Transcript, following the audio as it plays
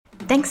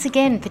Thanks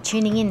again for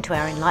tuning in to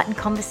our Enlightened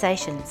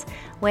Conversations,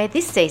 where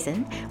this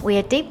season we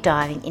are deep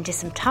diving into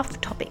some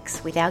tough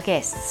topics with our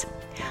guests.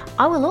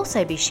 I will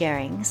also be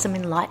sharing some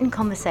enlightened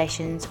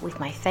conversations with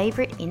my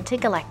favourite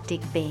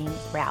intergalactic being,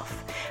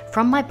 Ralph,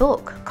 from my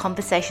book,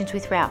 Conversations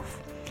with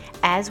Ralph,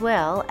 as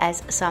well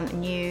as some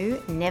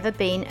new, never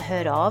been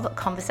heard of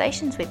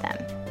conversations with them.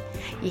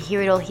 You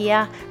hear it all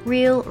here,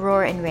 real,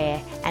 raw and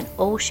rare, and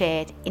all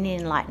shared in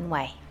an enlightened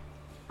way.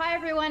 Hi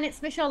everyone,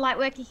 it's Michelle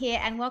Lightworker here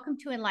and welcome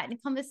to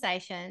Enlightened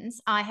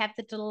Conversations. I have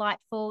the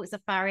delightful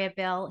Zapheria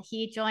Bell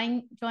here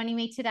joining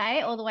me today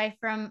all the way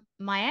from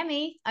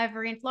Miami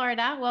over in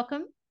Florida.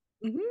 Welcome.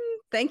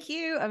 Thank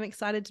you. I'm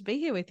excited to be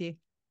here with you.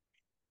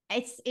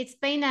 It's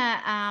been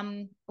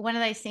a one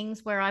of those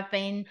things where I've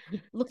been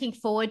looking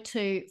forward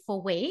to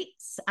for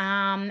weeks,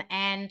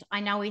 and I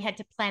know we had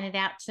to plan it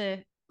out to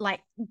like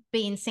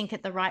be in sync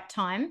at the right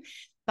time,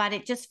 but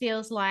it just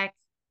feels like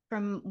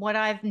from what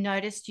I've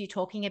noticed you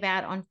talking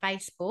about on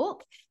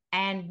Facebook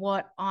and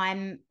what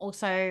I'm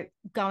also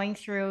going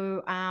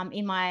through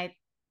in my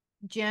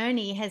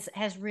journey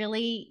has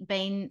really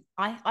been,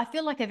 I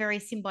feel like a very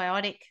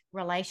symbiotic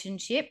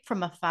relationship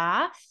from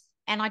afar.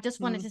 And I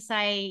just wanted to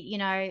say, you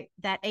know,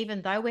 that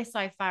even though we're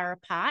so far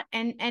apart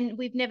and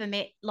we've never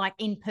met like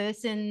in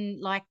person,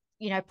 like,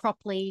 you know,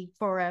 properly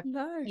for a,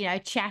 you know,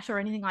 chat or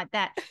anything like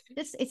that.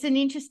 It's an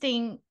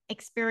interesting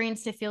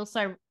experience to feel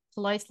so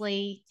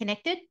closely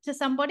connected to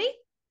somebody.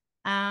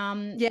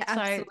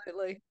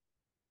 Absolutely.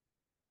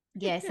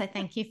 So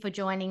thank you for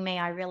joining me.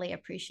 I really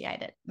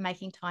appreciate it,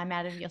 making time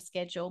out of your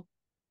schedule.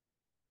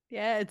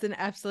 Yeah, it's an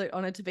absolute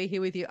honor to be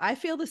here with you. I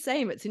feel the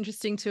same. It's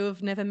interesting to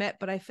have never met,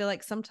 but I feel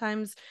like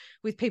sometimes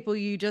with people,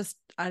 you just,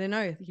 I don't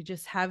know, you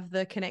just have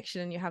the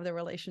connection and you have the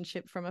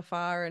relationship from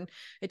afar. And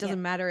it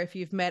doesn't matter if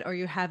you've met or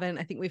you haven't.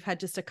 I think we've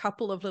had just a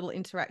couple of little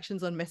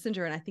interactions on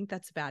Messenger, and I think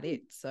that's about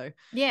it. So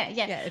yeah,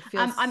 it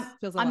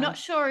feels I'm not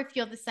sure if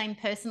you're the same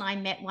person I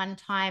met one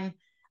time.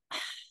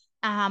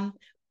 I'm,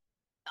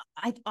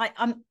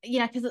 you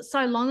know, because it's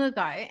so long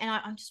ago, and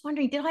I'm just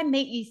wondering, did I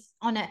meet you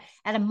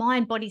at a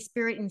Mind Body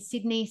Spirit in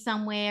Sydney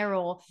somewhere,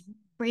 or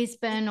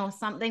Brisbane or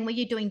something? Were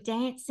you doing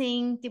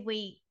dancing? Did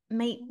we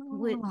meet?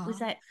 Was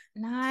that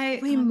no?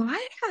 We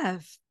might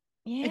have.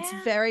 Yeah, it's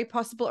very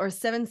possible, or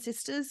Seven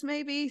Sisters,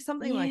 maybe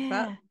something like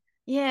that.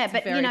 Yeah, it's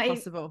but very you know,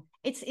 possible.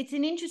 It's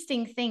an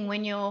interesting thing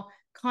when you're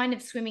kind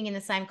of swimming in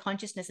the same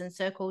consciousness and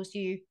circles.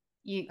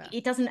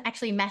 It doesn't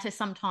actually matter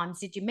sometimes.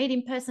 Did you meet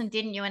in person?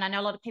 Didn't you? And I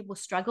know a lot of people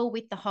struggle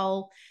with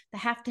they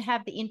have to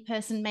have the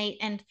in-person meet.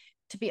 And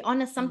to be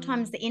honest,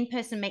 sometimes the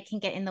in-person meet can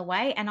get in the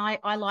way. And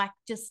I like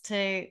just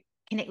to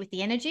connect with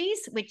the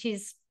energies,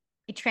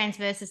 it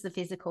transverses the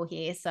physical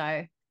here.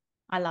 So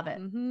I love it.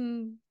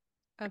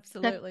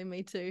 Absolutely.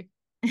 Me too.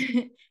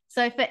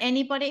 So for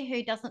anybody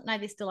who doesn't know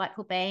this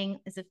delightful being,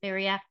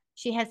 Zapheria,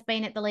 she has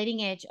been at the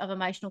leading edge of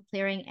emotional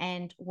clearing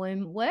and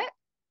womb work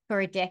for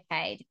a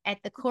decade. At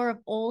the core of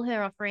all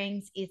her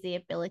offerings is the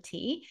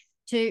ability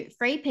to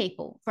free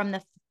people from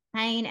the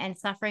pain and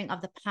suffering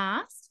of the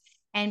past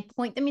and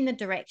point them in the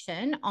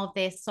direction of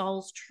their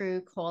soul's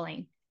true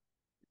calling.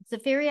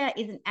 Zapheria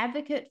is an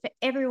advocate for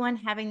everyone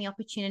having the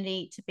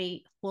opportunity to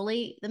be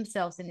fully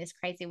themselves in this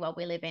crazy world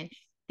we live in.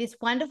 This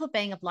wonderful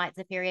being of light,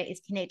 Zapheria,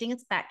 is connecting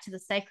us back to the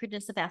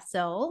sacredness of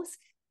ourselves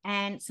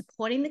and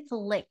supporting the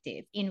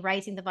collective in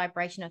raising the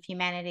vibration of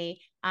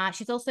humanity.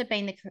 She's also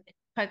been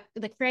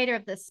the creator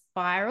of the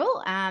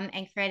spiral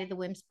and created the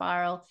womb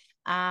spiral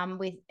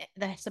with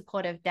the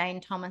support of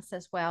Dane Thomas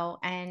as well.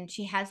 And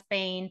she has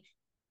been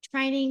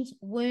training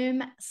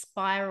womb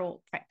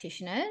spiral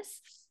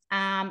practitioners,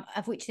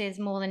 of which there's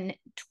more than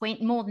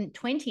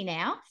 20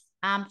 now,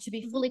 to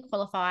be fully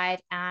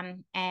qualified.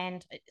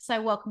 And so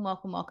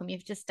welcome.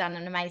 You've just done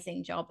an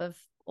amazing job of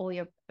all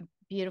your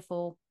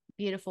beautiful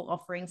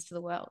offerings to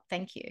the world.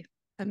 Thank you.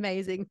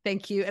 Amazing.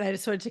 Thank you. And I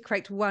just wanted to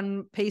correct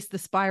one piece. The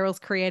spiral's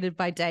created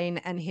by Dane,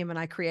 and him and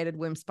I created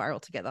Womb Spiral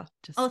together.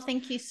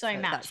 Thank you so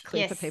much. That's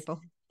clear for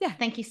people. Yeah.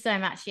 Thank you so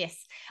much. Yes.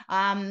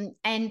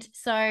 And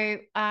so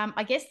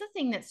I guess the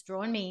thing that's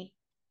drawn me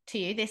to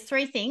you, there's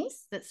three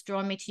things that's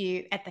drawn me to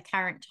you at the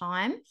current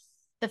time.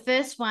 The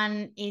first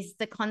one is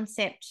the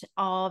concept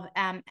of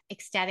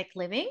ecstatic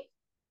living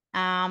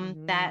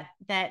that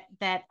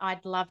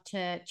I'd love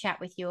to chat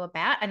with you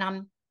about. And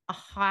I'm a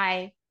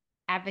high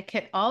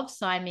advocate of,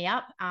 sign me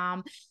up.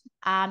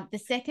 The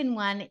second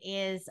one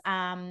is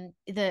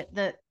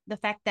the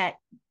fact that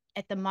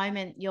at the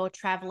moment you're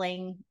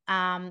traveling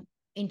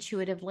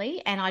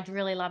intuitively, and I'd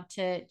really love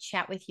to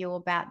chat with you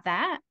about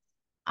that.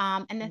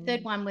 And the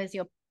third one was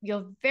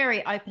your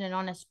very open and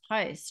honest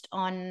post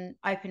on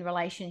open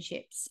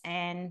relationships.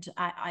 And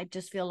I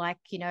just feel like,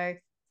 you know,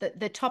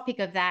 the topic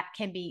of that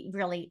can be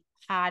really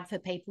hard for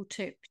people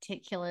to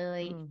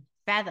particularly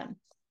fathom.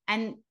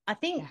 And I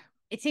think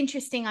it's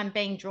interesting I'm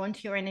being drawn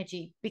to your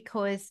energy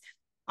because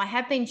I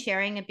have been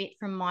sharing a bit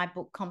from my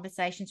book,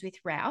 Conversations with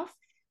Ralph,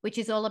 which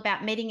is all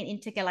about meeting an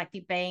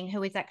intergalactic being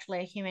who is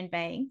actually a human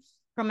being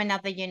from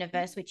another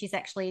universe, which is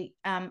actually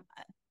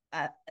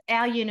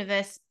our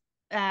universe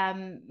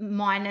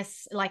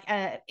minus like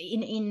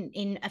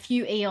in a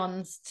few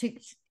eons to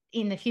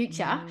in the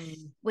future,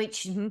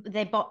 which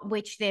they're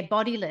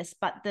bodiless,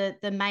 but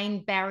the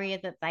main barrier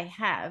that they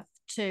have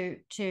to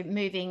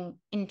moving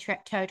in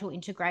total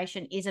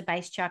integration is a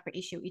base chakra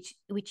issue,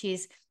 which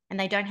is, and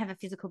they don't have a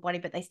physical body,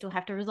 but they still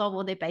have to resolve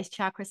all their base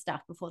chakra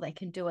stuff before they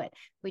can do it,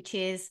 which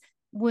is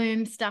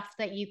womb stuff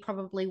that you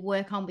probably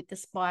work on with the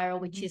spiral,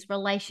 which is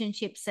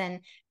relationships and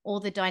all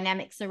the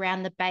dynamics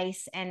around the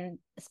base, and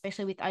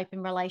especially with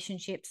open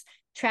relationships,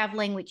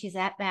 traveling, which is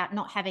about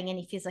not having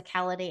any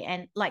physicality,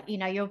 and like, you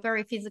know, you're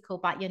very physical,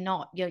 but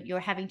you're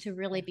having to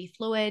really be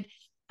fluid,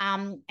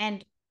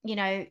 and you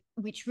know,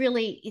 which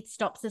really, it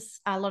stops us,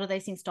 a lot of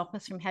those things stop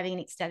us from having an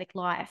ecstatic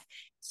life.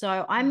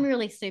 So I'm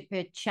really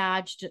super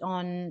charged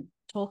on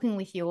talking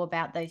with you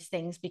about those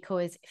things,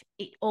 because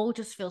it all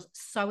just feels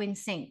so in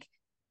sync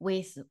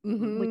with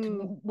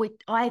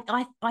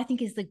I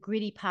think is the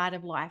gritty part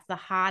of life, the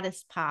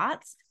hardest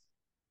parts.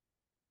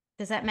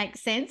 Does that make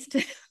sense?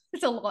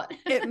 It's a lot.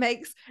 It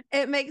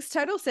makes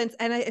total sense.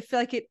 And I feel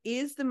like it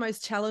is the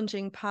most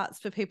challenging parts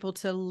for people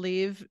to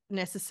live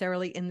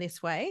necessarily in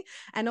this way.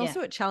 And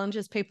also it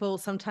challenges people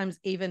sometimes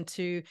even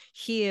to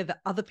hear that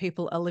other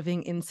people are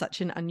living in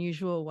such an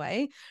unusual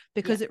way,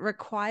 because it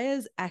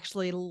requires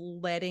actually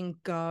letting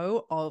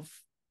go of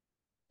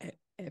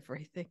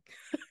everything.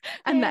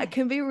 And that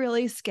can be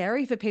really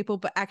scary for people,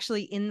 but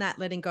actually in that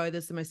letting go,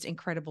 there's the most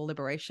incredible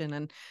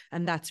liberation.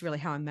 And that's really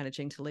how I'm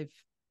managing to live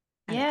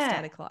an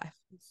ecstatic life.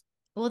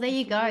 Well, there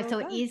you go. So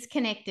it is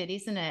connected,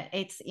 isn't it?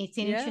 It's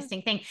an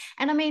interesting thing.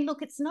 And I mean,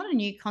 look, it's not a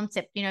new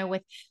concept, you know,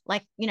 with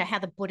like, you know, how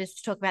the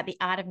Buddhists talk about the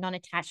art of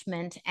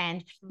non-attachment,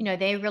 and, you know,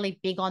 they're really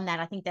big on that.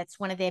 I think that's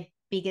one of their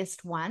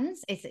biggest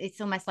ones. It's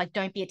almost like,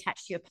 don't be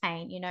attached to your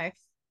pain, you know.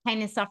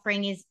 Pain and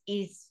suffering is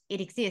it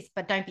exists,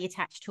 but don't be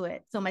attached to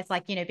it. It's almost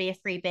like, you know, be a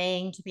free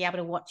being to be able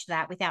to watch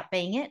that without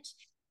being it.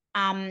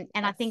 And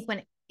I think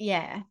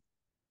I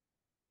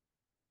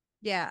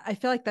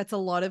feel like that's a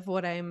lot of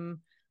what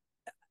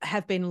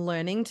have been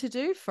learning to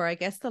do for, I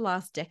guess, the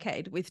last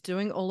decade with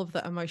doing all of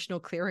the emotional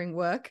clearing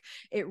work.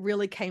 It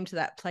really came to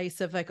that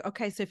place of like,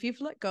 okay, so if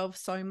you've let go of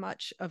so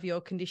much of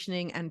your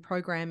conditioning and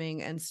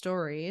programming and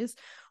stories,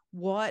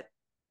 what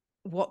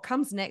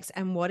comes next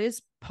and what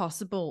is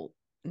possible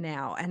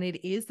now? And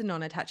it is the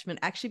non-attachment.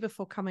 Actually,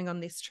 before coming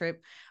on this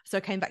trip, so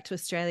I came back to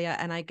Australia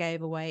and I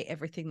gave away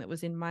everything that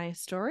was in my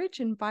storage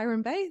in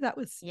Byron Bay. That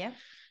was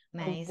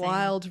amazing. A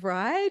wild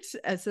ride.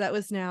 So that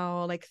was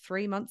now like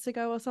 3 months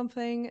ago or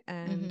something.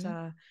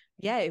 And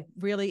it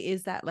really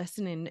is that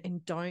lesson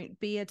in don't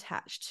be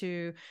attached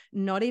to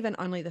not even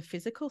only the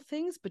physical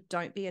things, but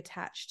don't be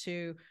attached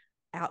to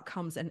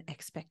outcomes and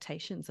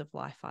expectations of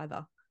life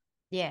either.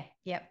 Yeah,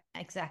 yep,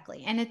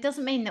 exactly. And it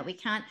doesn't mean that we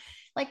can't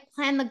like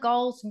plan the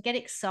goals and get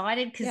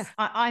excited, because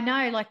I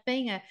know, like,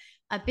 being a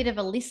bit of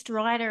a list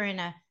writer and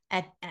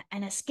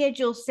a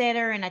schedule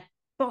setter and a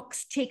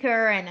box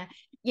ticker and a,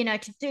 you know,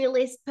 to-do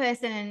list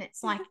person, and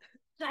it's like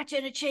such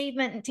an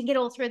achievement, and to get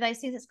all through those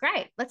things, it's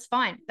great. That's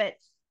fine. But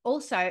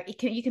also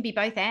you can be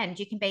both, and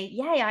you can be,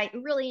 yay, I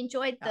really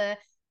enjoyed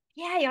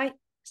yay, I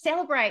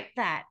celebrate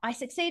that. I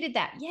succeeded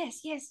that.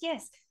 Yes, yes,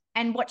 yes.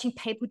 And watching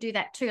people do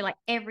that too, like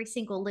every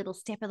single little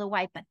step of the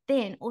way, but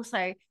then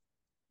also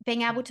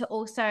being able to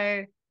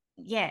also,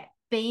 be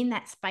in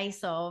that space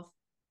of,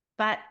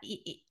 but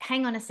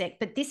hang on a sec,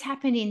 but this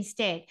happened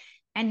instead,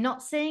 and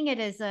not seeing it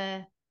as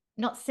a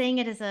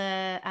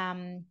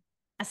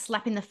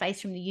slap in the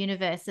face from the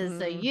universe as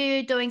so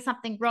you're doing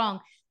something wrong,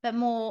 but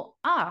more,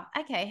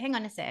 okay, hang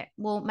on a sec.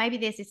 Well, maybe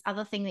there's this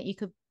other thing that you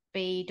could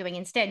be doing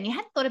instead. And you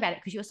hadn't thought about it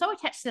because you were so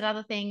attached to that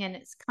other thing, and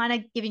it's kind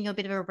of giving you a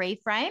bit of a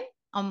reframe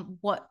on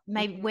what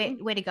maybe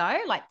where to go,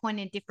 like point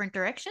in a different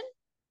direction.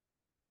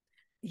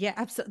 Yeah,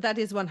 absolutely. That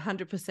is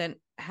 100%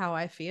 how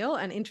I feel.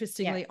 And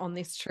interestingly, on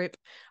this trip,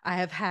 I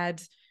have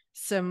had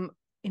some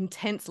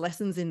intense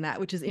lessons in that,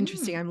 which is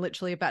interesting. I'm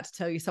literally about to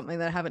tell you something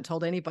that I haven't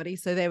told anybody.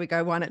 So there we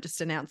go. Why not just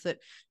announce it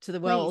to the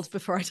world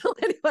before I tell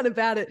anyone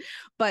about it?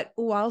 But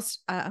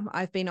whilst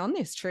I've been on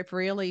this trip,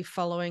 really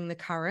following the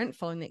current,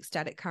 following the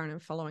ecstatic current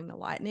and following the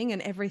lightning,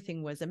 and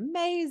everything was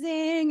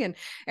amazing and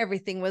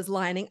everything was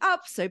lining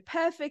up so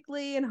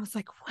perfectly. And I was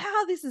like,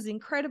 wow, this is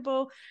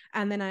incredible.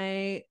 And then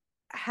I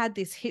had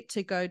this hit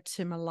to go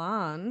to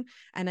Milan,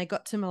 and I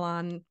got to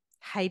Milan,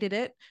 hated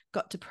it,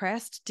 got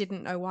depressed,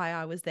 didn't know why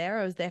I was there.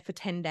 I was there for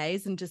 10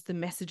 days and just the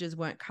messages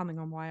weren't coming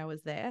on why I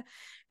was there.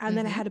 And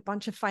then I had a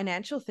bunch of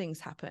financial things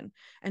happen.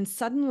 And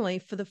suddenly,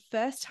 for the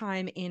first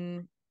time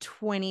in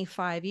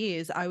 25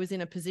 years, I was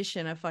in a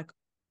position of like,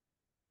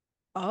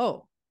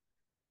 oh,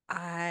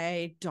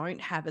 I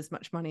don't have as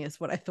much money as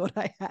what I thought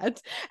I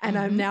had. And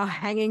I'm now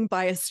hanging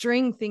by a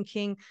string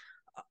thinking,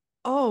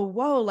 oh,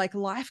 whoa, like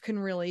life can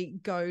really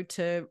go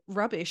to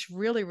rubbish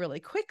really, really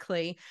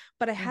quickly.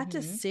 But I had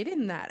to sit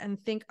in that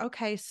and think,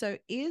 okay, so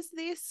is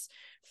this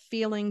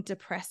feeling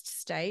depressed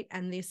state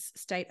and this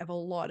state of a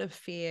lot of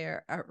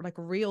fear, like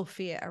real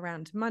fear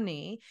around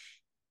money,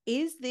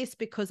 is this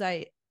because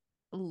I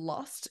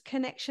lost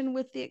connection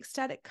with the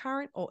ecstatic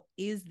current, or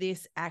is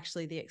this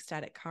actually the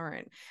ecstatic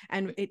current?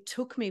 And it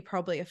took me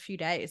probably a few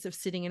days of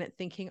sitting in it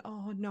thinking,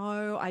 oh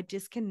no, I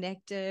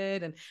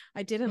disconnected and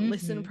I didn't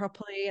listen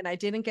properly and I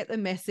didn't get the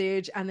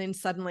message. And then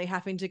suddenly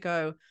having to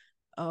go,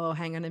 oh,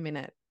 hang on a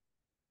minute.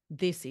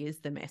 This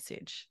is the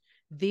message.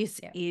 This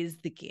is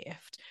the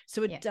gift.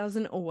 So it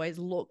doesn't always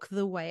look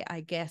the way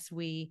I guess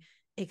we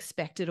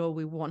expect it or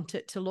we want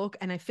it to look.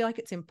 And I feel like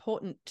it's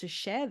important to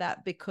share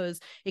that, because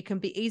it can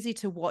be easy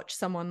to watch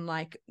someone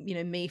like, you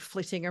know, me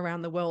flitting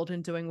around the world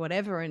and doing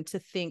whatever, and to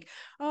think,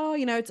 oh,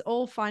 you know, it's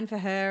all fine for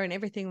her and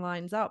everything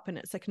lines up. And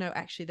it's like, no,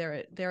 actually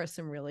there are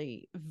some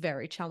really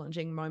very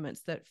challenging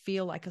moments that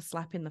feel like a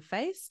slap in the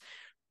face.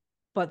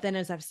 But then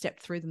as I've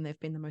stepped through them, they've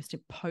been the most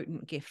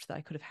potent gift that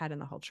I could have had in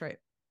the whole trip.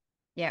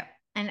 Yeah.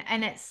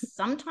 And it's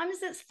sometimes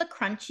it's the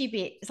crunchy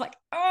bit. It's like,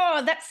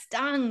 oh, that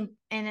stung.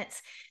 And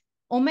it's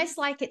almost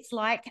like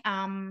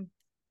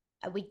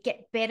we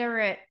get better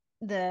at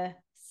the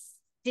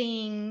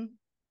sting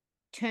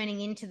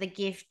turning into the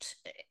gift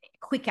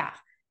quicker.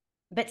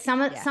 But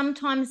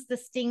sometimes the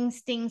sting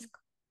stings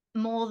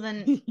more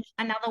than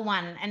another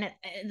one, and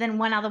then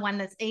one other one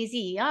that's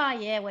easy. Oh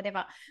yeah,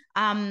 whatever.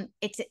 And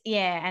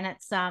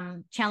it's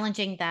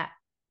challenging that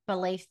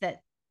belief that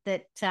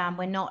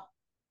we're not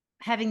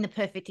having the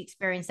perfect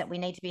experience that we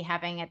need to be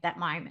having at that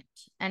moment.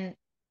 And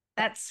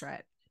that's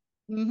right.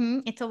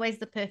 It's always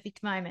the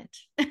perfect moment.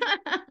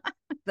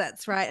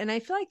 That's right. And I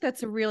feel like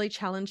that's a really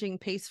challenging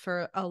piece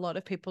for a lot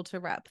of people to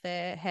wrap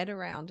their head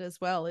around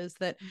as well, is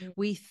that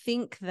we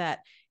think that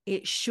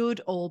it should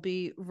all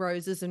be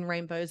roses and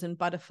rainbows and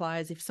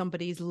butterflies if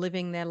somebody's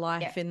living their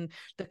life in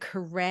the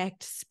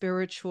correct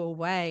spiritual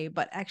way.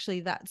 But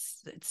actually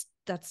that's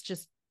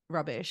just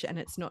rubbish, and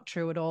it's not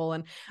true at all.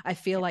 And I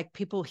feel like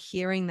people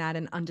hearing that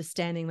and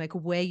understanding like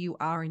where you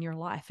are in your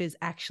life is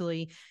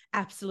actually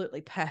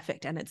absolutely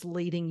perfect, and it's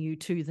leading you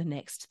to the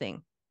next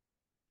thing,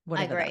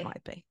 whatever that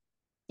might be.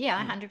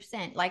 Yeah,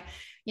 100%. Like,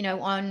 you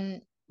know,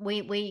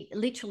 we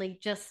literally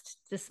just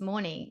this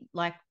morning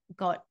like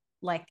got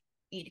like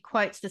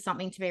quotes for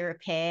something to be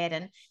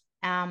repaired,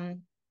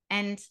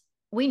 and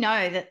we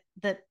know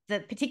that the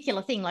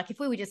particular thing, like if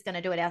we were just going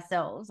to do it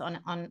ourselves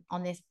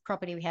on this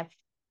property we have,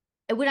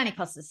 it would only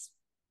cost us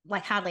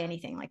like hardly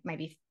anything, like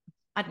maybe,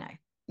 I don't know,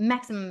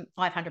 maximum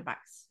 $500.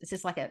 It's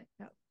just like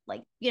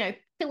like, you know,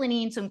 filling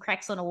in some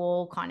cracks on a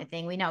wall kind of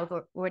thing. We know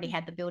we've already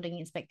had the building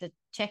inspector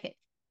check it.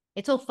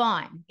 It's all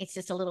fine. It's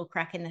just a little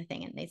crack in the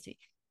thing. It needs to be.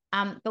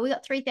 But we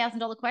got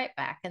 $3,000 quote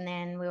back, and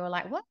then we were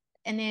like, what?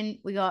 And then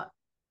we got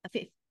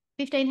a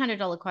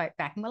 $1,500 quote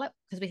back, and we're like,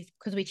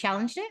 because we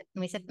challenged it,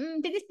 and we said,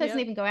 did this person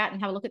even go out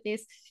and have a look at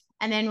this?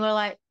 And then we're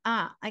like,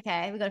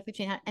 okay, we got a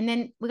 1,500, and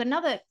then we got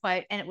another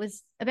quote, and it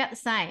was about the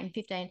same,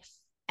 15,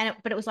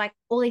 but it was like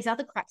all these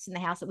other cracks in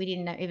the house that we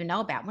didn't even know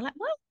about. And we're like,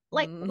 what?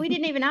 Like we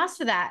didn't even ask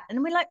for that,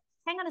 and we're like,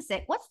 hang on a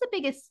sec, what's the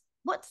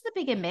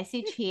bigger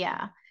message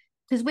here?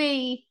 Because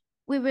we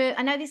were,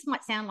 I know this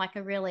might sound like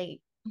a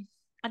really,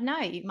 I don't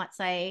know, you might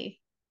say,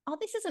 oh,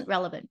 this isn't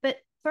relevant. But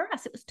for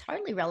us, it was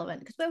totally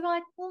relevant, because we were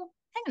like, well,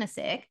 hang on a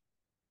sec.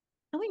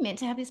 Are we meant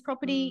to have this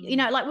property? You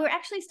know, like we were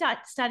actually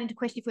starting to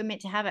question if we're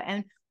meant to have it.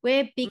 And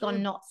we're big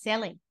on not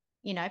selling,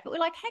 you know, but we're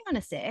like, hang on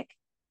a sec.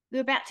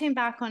 We're about to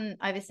embark on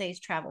overseas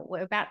travel.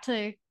 We're about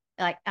to,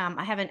 like,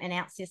 I haven't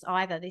announced this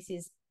either. This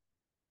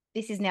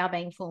is now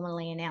being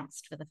formally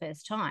announced for the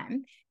first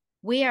time.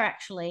 We are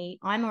actually,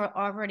 I've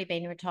already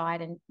been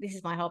retired, and this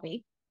is my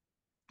hobby,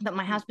 but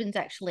my husband's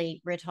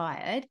actually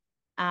retired.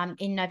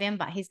 In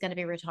November, he's going to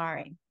be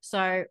retiring.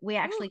 So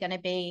we're actually going to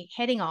be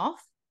heading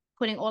off,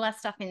 putting all our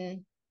stuff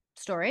in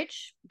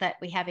storage that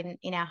we have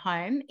in our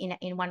home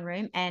in one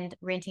room, and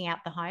renting out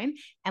the home.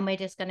 And we're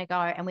just going to go,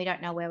 and we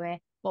don't know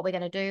what we're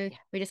going to do.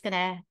 We're just going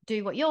to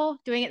do what you're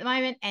doing at the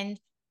moment and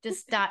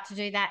just start to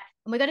do that.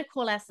 And we're going to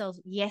call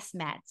ourselves Yes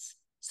Mads.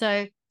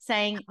 So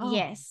saying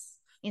yes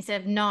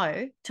instead of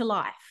no to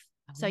life.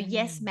 So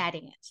yes,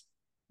 madding it.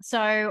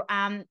 So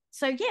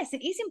yes,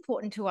 it is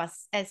important to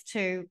us as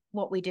to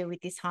what we do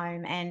with this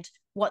home and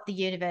what the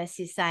universe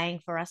is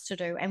saying for us to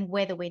do, and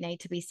whether we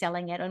need to be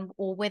selling it,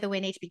 or whether we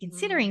need to be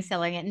considering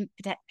selling it, and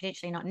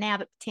potentially not now,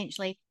 but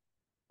potentially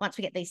once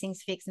we get these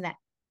things fixed, and that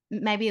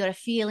maybe you got to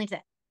feel into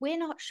that. We're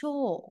not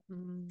sure.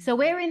 So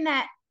we're in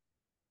that,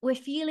 we're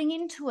feeling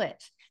into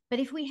it. But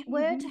if we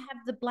were to have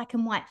the black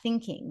and white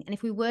thinking, and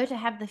if we were to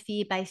have the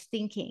fear-based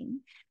thinking,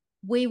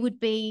 we would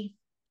be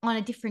on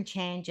a different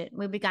tangent.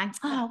 We'd be going,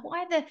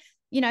 why the,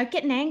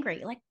 getting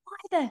angry. Like,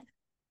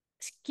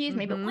 excuse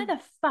me, but why the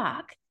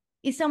fuck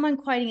is someone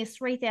quoting us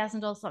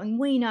 $3,000 something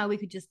we know we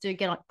could just do,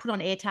 put on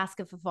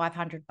Airtasker for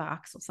 $500 or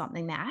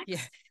something max? Yeah.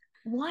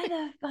 Why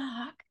the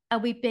fuck are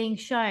we being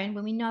shown,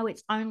 when we know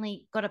it's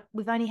only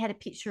we've only had a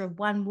picture of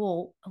one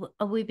wall?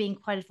 Are we being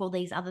quoted for all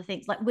these other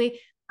things? Like maybe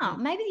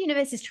the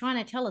universe is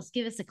trying to tell us,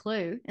 give us a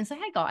clue and say,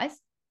 hey guys,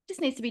 this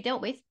needs to be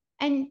dealt with.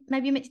 And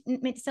maybe you're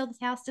meant to sell this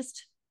house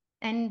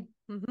and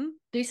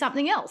do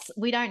something else.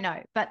 We don't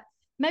know, but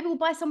maybe we'll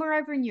buy somewhere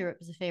over in Europe,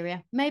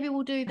 Zapheria. Maybe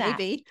we'll do that.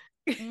 Maybe.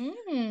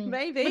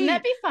 Maybe. Wouldn't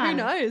that be fun? Who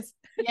knows?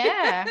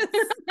 Yeah.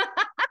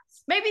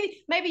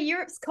 maybe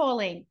Europe's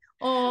calling,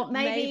 or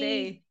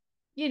maybe,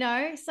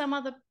 Maybe. some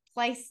other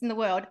place in the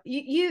world.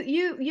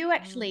 You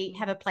actually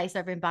have Mm. a place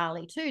over in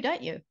Bali too,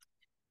 don't you?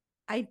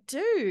 I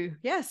do.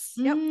 Yes.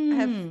 Yep. I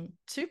have Mm.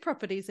 2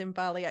 properties in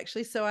Bali,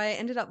 actually. So I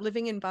ended up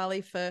living in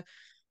Bali for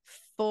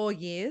 4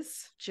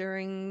 years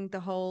during the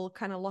whole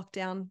kind of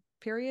lockdown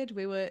period.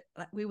 We were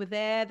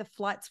there. The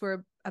flights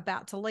were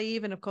about to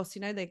leave, and of course,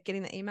 they're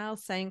getting the emails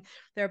saying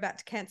they're about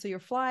to cancel your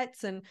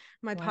flights. And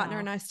my partner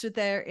and Wow. I stood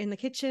there in the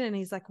kitchen, and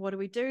he's like, "What do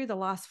we do? The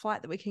last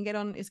flight that we can get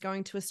on is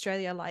going to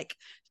Australia. Like,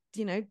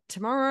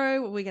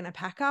 tomorrow. Are we going to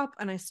pack up?"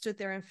 And I stood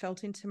there and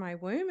felt into my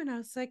womb, and I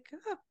was like,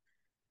 "Oh,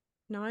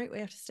 no, we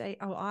have to stay."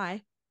 "Oh,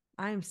 I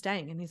am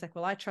staying." And he's like,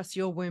 "Well, I trust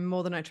your womb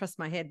more than I trust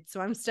my head, so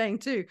I'm staying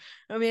too."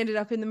 And we ended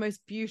up in the most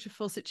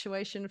beautiful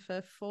situation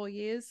for 4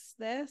 years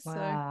there. So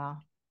Wow.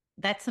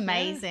 That's yeah,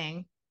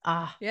 amazing.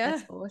 Ah, yeah.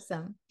 that's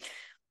awesome.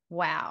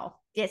 Wow.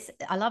 Yes,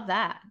 I love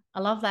that. I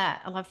love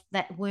that. I love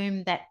that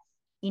womb, that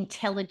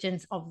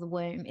intelligence of the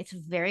womb. It's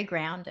very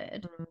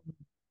grounded.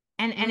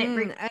 And and it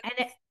Mm,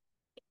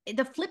 and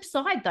the flip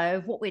side though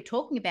of what we're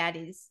talking about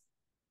is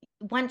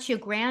once you're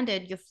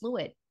grounded, you're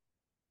fluid.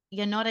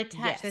 You're not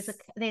attached. There's a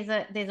yes. there's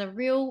a there's a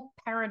real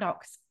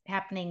paradox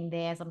happening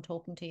there as I'm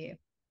talking to you.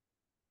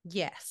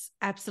 Yes,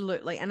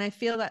 absolutely. And I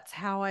feel that's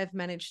how I've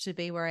managed to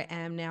be where I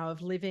am now,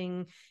 of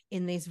living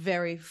in this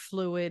very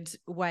fluid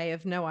way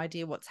of no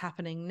idea what's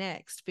happening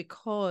next,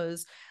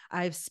 because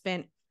I've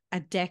spent a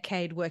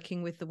decade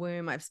working with the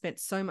womb. I've spent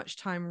so much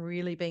time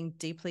really being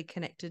deeply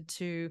connected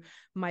to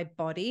my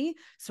body.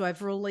 So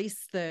I've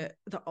released the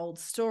old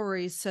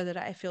stories so that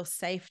I feel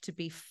safe to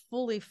be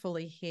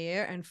fully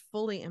here and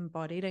fully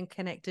embodied and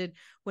connected.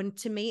 When,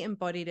 to me,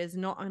 embodied is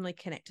not only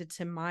connected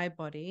to my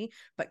body,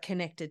 but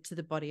connected to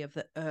the body of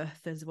the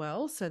earth as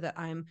well, so that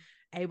I'm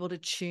able to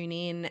tune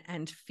in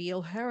and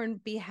feel her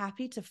and be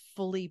happy to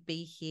fully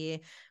be here,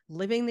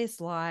 living this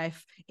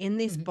life in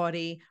this Mhm.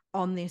 body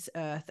on this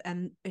earth.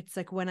 And it's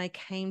like when I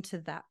came to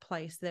that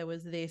place, there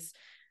was this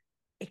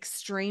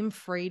extreme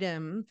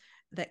freedom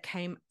that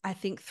came, I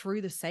think,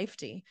 through the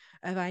safety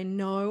of, I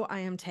know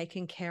I am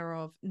taken care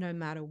of no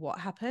matter what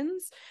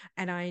happens.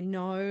 And I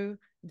know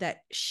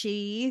that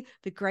she,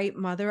 the great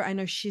mother, I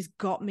know she's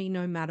got me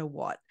no matter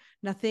what.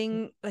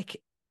 Nothing,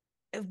 like,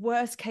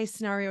 worst case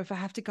scenario, if I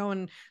have to go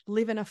and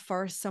live in a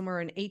forest somewhere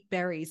and eat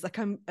berries, like,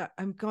 I'm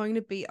going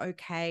to be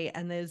okay.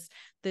 And there's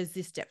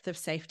this depth of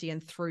safety,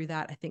 and through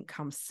that, I think,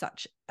 comes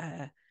such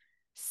a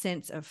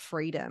sense of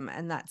freedom.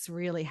 And that's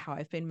really how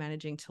I've been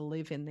managing to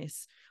live in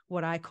this,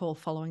 what I call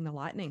following the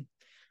lightning,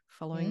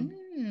 following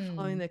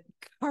Mm. the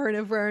current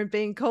of where I'm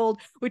being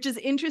called. Which is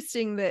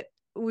interesting that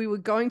we were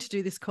going to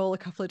do this call a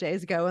couple of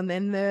days ago, and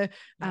then the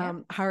Yeah.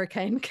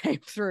 hurricane came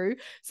through.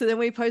 So then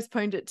we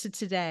postponed it to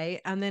today.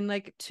 And then,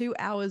 like, 2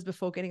 hours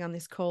before getting on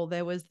this call,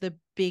 there was the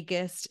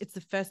biggest, it's the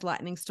first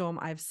lightning storm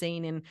I've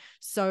seen in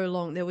so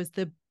long. There was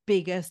the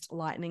biggest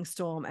lightning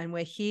storm, and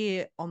we're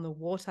here on the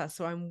water.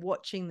 So I'm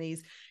watching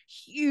these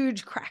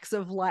huge cracks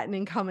of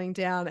lightning coming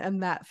down.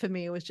 And that, for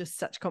me, was just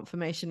such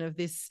confirmation of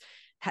this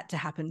had to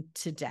happen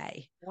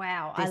today.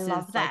 Wow, I This is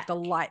love like that. the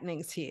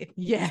lightning's here.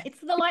 Yeah.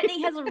 It's the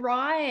lightning has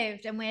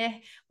arrived, and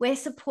we're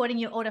supporting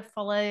you all to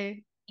follow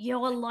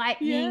your Yeah.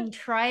 lightning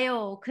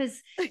trail,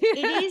 because it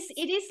is Yes.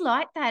 it is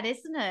like that,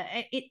 isn't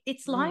it?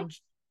 It's like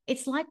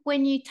Mm,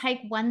 when you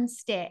take one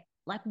step,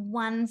 like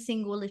one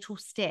single little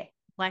step,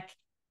 like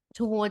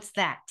towards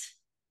that.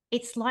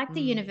 It's like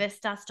the mm. universe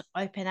starts to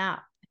open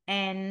up,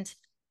 and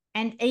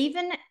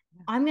even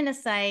I'm going to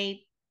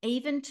say,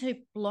 even to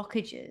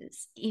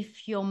blockages,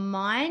 if your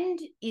mind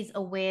is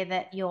aware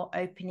that you're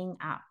opening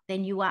up,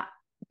 then you are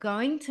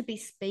going to be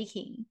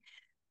speaking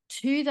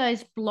to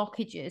those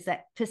blockages,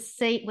 that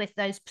perceive with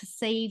those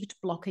perceived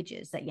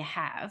blockages that you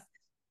have,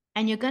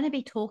 and you're going to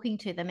be talking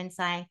to them and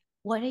saying,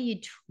 what are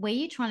you where are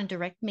you trying to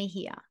direct me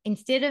here,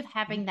 instead of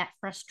having that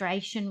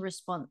frustration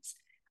response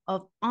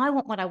of, I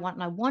want what I want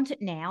and I want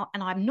it now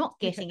and I'm not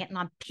Yeah. getting it and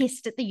I'm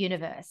pissed at the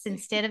universe.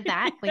 Instead of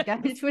that, we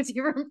go to a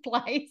different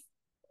place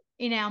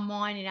in our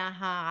mind, in our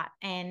heart,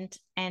 and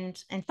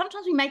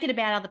sometimes we make it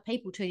about other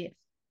people too.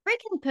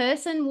 Freaking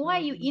person, why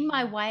are you in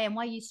my Mm. way and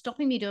why are you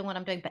stopping me doing what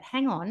I'm doing? But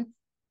hang on,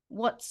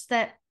 what's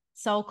that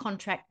soul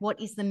contract?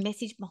 What is the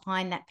message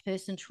behind that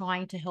person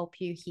trying to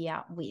help you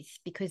here with?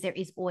 Because there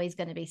is always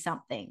going to be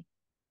something.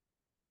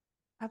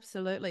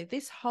 Absolutely.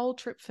 This whole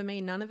trip for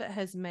me, none of it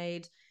has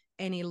made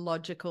any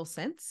logical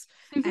sense.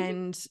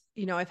 And,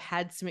 I've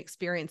had some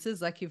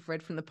experiences, like you've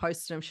read from the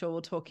post, and I'm sure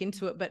we'll talk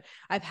into it, but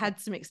I've Yeah. had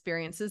some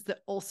experiences that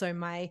also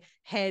my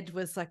head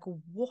was like,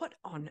 what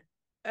on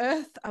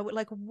earth? I would,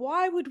 like,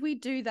 why would we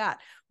do that?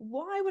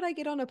 Why would I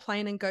get on a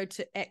plane and go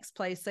to X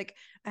place? Like,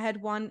 I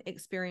had one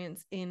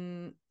experience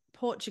in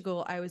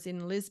Portugal. I was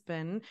in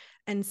Lisbon,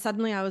 and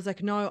suddenly I was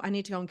like, no, I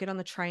need to go and get on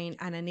the train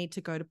and I need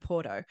to go to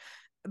Porto.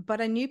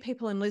 But I knew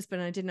people in Lisbon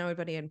and I didn't know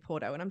anybody in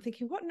Porto. And I'm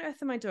thinking, what on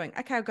earth am I doing?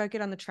 Okay, I'll go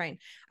get on the train.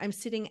 I'm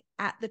sitting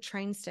at the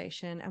train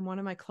station, and one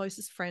of my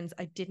closest friends,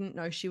 I didn't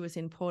know she was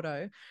in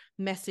Porto,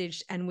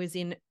 messaged and was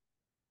in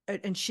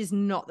and she's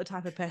not the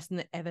type of person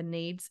that ever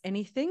needs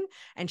anything.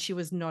 And she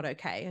was not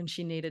okay and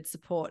she needed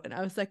support. And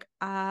I was like,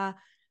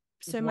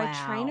 so my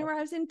train Wow.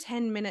 arrives in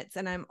 10 minutes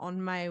and I'm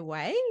on my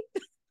way.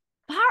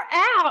 Far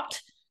out.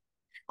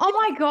 Oh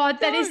my God,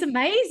 that is No,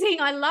 amazing.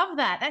 I love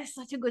that. That's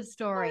such a good I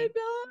story.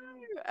 know.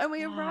 And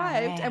we Far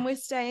arrived and out. we're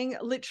staying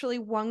literally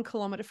 1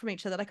 kilometer from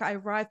each other. Like I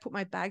arrived, put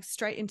my bag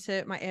straight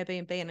into my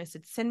Airbnb and I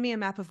said, send me a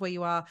map of where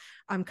you are.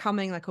 I'm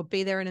coming. Like I'll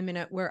be there in a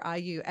minute. Where are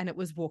you? And it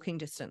was walking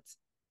distance.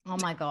 Oh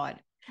my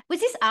God. Was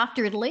this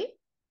after Italy?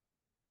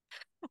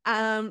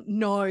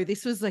 No,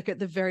 this was like at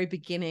the very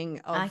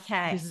beginning of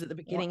Okay. this is at the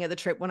What? beginning of the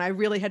trip when I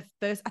really had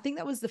first, I think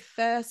that was the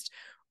first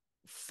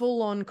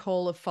full on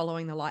call of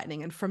following the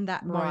lightning. And from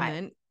that Right.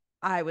 moment,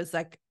 I was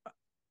like,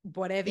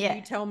 whatever Yeah.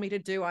 you tell me to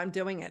do, I'm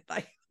doing it.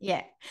 Like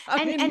Yeah.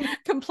 I'm And in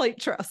complete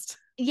trust.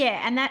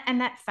 yeah, and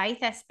that faith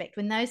aspect,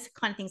 when those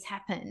kind of things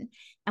happen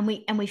and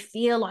we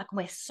feel like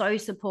we're so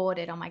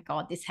supported, oh my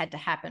God, this had to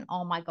happen.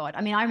 Oh my God.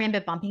 I mean, I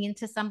remember bumping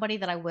into somebody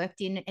that I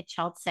worked in at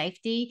child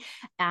safety.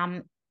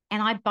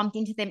 And I bumped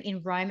into them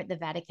in Rome at the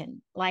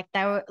Vatican. Like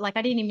they were like,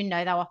 I didn't even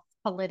know they were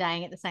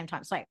holidaying at the same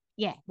time. So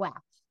yeah, wow.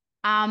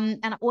 And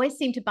I always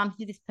seem to bump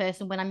into this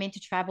person when I'm meant to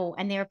travel,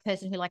 and they're a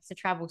person who likes to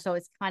travel. So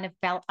it's kind of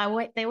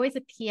they always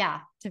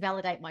appear to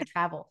validate my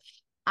travel.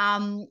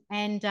 And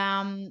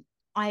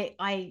I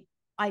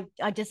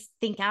I just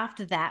think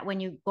after that, when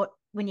you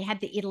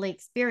had the Italy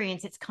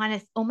experience, it's kind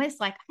of almost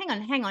like,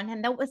 hang on,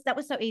 and that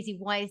was so easy.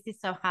 Why is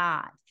this so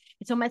hard?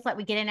 It's almost like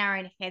we get in our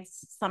own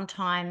heads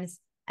sometimes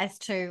as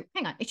to,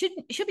 hang on, it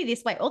should be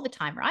this way all the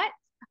time, right?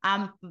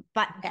 um Yeah.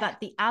 but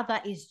the other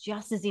is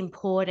just as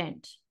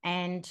important.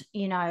 And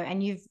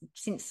and you've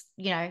since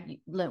you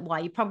learned why,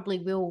 you probably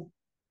will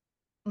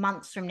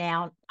months from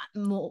now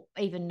more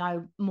even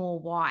know more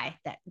why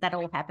that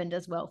all happened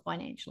as well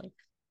financially.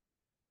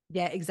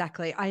 Yeah,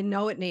 exactly. I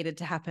know it needed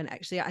to happen.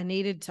 Actually, I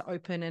needed to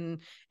open and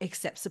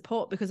accept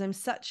support because I'm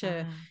such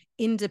a Ah,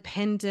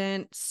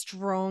 independent,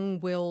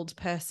 strong-willed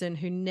person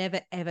who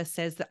never ever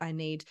says that I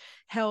need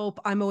help.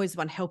 I'm always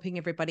one helping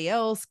everybody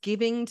else,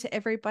 giving to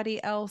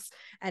everybody else.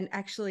 And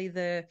actually,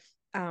 the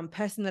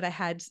person that I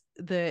had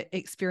the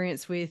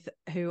experience with,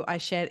 who I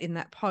shared in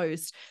that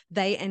post,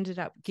 they ended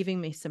up giving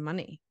me some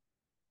money.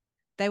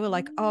 They were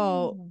like,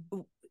 "Oh,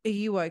 mm, are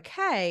you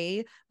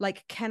okay?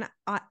 Like,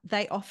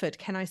 they offered,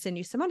 can I send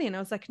you some money?" And I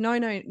was like, no,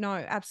 no, no,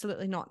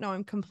 absolutely not. No,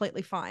 I'm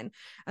completely fine.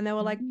 And they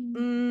were like,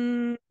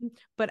 mm.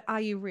 but are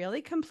you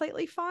really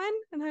completely fine?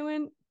 And I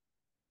went,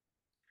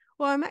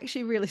 well, I'm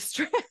actually really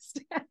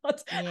stressed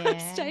out. I'm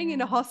staying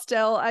in a Yeah,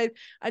 hostel. I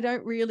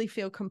don't really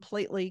feel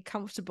completely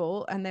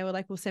comfortable. And they were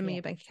like, well, send me yeah.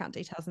 your bank account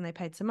details. And they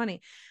paid some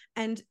money.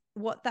 And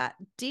what that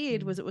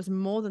did Mm. was, it was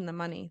more than the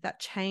money. That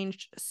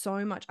changed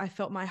so much. I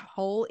felt my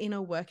whole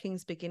inner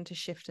workings begin to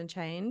shift and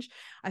change.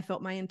 I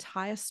felt my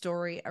entire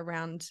story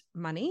around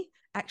money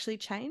actually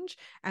change,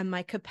 and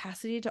my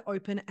capacity to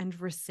open and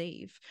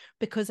receive,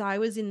 because I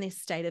was in this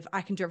state of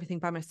I can do everything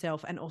by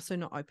myself and also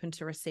not open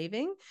to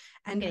receiving.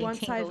 I'm And getting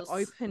once I've tingles.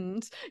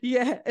 opened,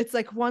 yeah, it's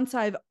like once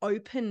I've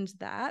opened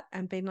that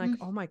and been like, Mm.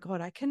 oh my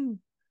God, I can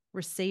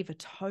receive a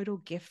total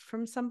gift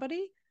from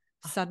somebody,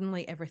 Oh,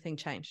 suddenly everything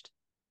changed.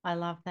 I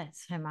love that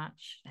so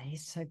much. That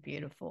is so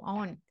beautiful. I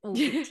want a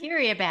bit Yeah.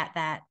 teary about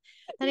that.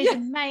 That is Yeah.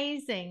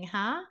 amazing,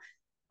 huh?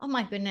 Oh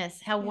my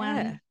goodness, how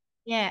Yeah.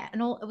 yeah,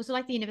 and all it was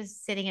like the universe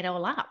setting it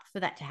all up for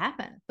that to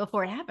happen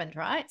before it happened,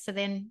 right? So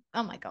then,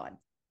 oh my God.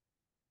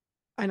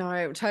 I know,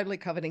 I'm totally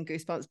covered in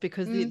goosebumps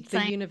because the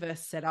Same.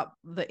 universe set up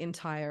the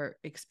entire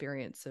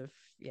experience of,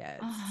 yeah,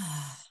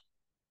 Oh, it's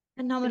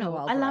been a phenomenal.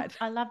 wild I love ride.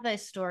 I love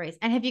those stories.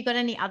 And have you got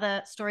any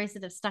other stories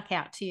that have stuck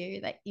out to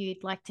you that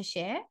you'd like to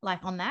share,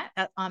 like on that?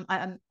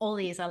 I'm all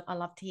ears. I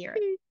love to hear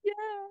Yeah.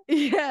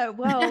 Yeah.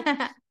 Well,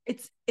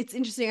 it. it's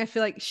interesting. I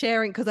feel like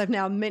sharing, because I've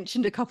now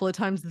mentioned a couple of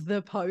times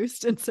the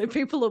post. And so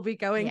people will be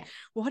going, Yeah.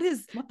 what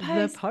is What the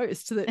post?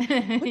 post? That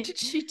what did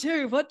she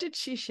do? What did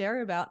she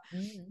share about?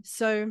 Mm.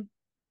 So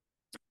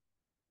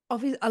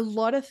obviously a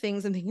lot of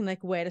things, I'm thinking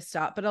like where to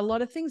start, but a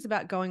lot of things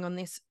about going on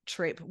this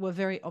trip were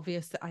very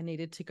obvious that I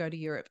needed to go to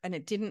Europe, and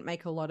it didn't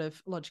make a lot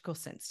of logical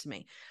sense to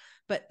me.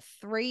 But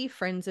three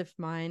friends of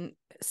mine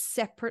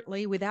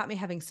separately, without me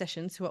having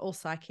sessions, who are all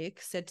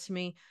psychic, said to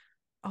me,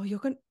 oh, you're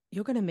going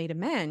to meet a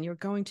man. You're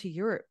going to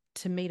Europe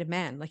to meet a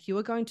man. Like, you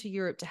are going to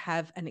Europe to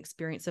have an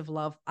experience of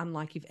love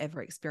unlike you've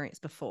ever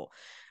experienced before.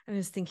 And I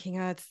was thinking,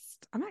 I'm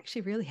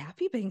actually really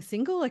happy being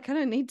single. Like, I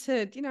don't need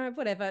to,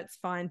 whatever, it's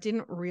fine.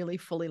 Didn't really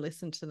fully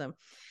listen to them.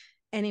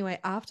 Anyway,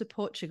 after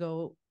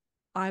Portugal,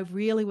 I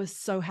really was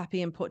so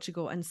happy in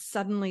Portugal. And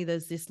suddenly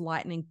there's this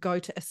lightning, go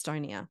to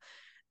Estonia.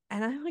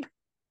 And I'm like,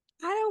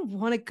 I don't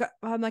want to go.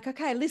 I'm like,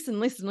 okay,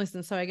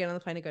 listen. So I get on the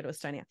plane to go to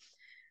Estonia.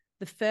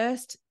 The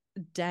first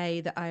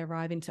day that I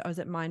arrive into, I was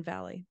at Mind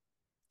Valley.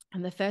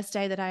 And the first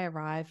day that I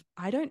arrive,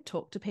 I don't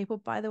talk to people,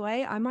 by the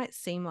way. I might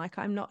seem like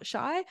I'm not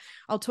shy.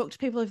 I'll talk to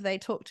people if they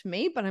talk to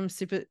me, but I'm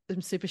super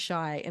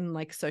shy in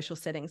like social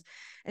settings.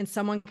 And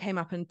someone came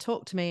up and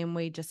talked to me, and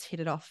we just hit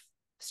it off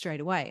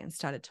straight away and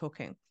started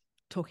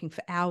talking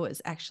for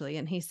hours actually.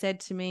 And he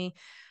said to me,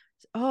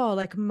 oh,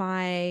 like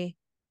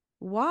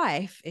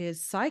wife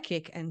is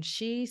psychic, and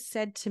she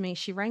said to me,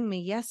 she rang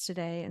me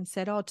yesterday and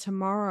said, oh,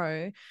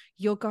 tomorrow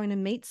you're going to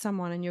meet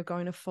someone and you're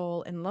going to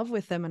fall in love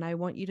with them, and I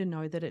want you to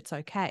know that it's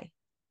okay.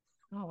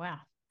 Oh, wow.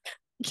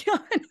 Yeah,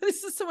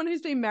 this is someone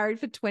who's been married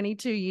for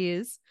 22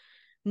 years,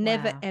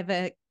 never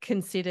ever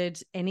considered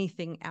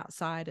anything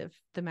outside of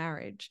the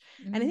marriage.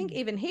 And I think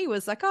even he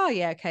was like, oh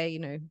yeah, okay,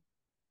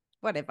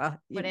 whatever,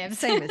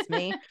 same as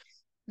me.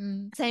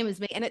 Same as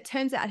me. And it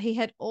turns out he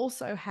had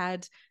also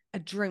had a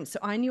dream. So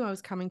I knew I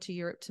was coming to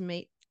Europe to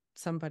meet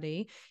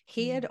somebody.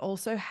 He had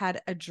also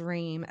had a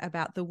dream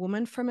about the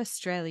woman from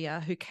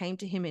Australia who came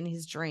to him in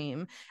his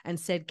dream and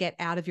said, get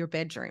out of your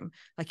bedroom.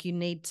 Like you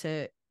need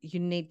to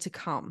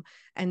come.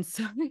 And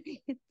so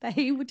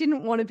they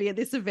didn't want to be at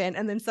this event.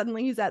 And then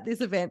suddenly he's at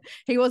this event.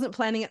 He wasn't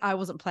planning it. I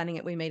wasn't planning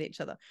it. We meet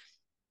each other.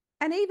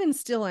 And even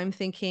still, I'm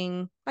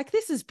thinking, like,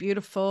 this is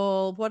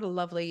beautiful. What a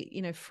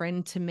lovely,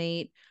 friend to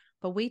meet.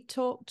 But we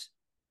talked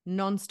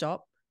nonstop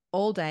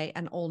all day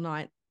and all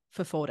night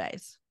for 4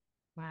 days.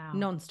 Wow.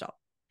 Nonstop,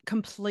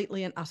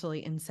 completely and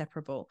utterly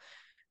inseparable.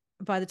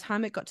 By the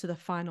time it got to the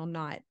final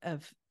night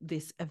of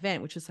this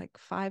event, which was like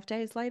 5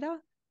 days later,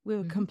 we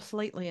were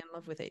completely in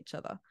love with each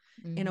other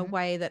in a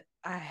way that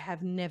I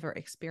have never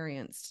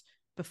experienced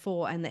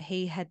before, and that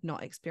he had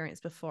not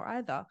experienced before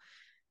either.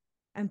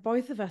 And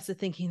both of us are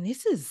thinking,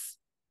 this is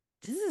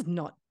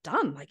not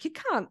done. Like you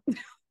can't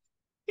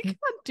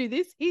do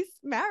this. He's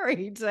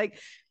married. Like,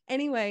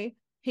 anyway,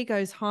 he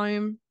goes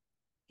home.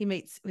 He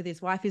meets with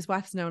his wife. His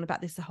wife's known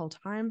about this the whole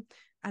time.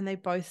 And they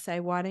both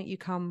say, why don't you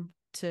come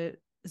to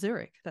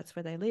Zurich? That's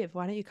where they live.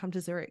 Why don't you come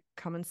to Zurich?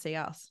 Come and see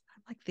us.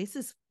 I'm like, this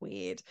is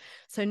weird.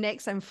 So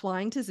next I'm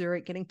flying to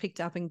Zurich, getting picked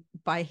up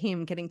by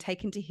him, getting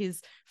taken to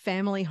his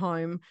family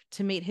home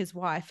to meet his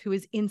wife, who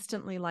is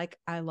instantly like,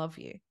 I love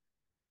you,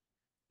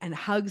 and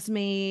hugs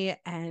me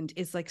and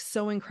is like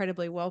so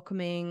incredibly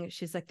welcoming.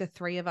 She's like, the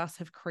three of us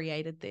have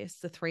created this.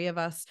 The three of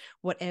us,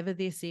 whatever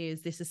this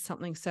is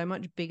something so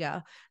much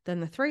bigger than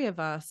the three of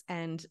us.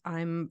 And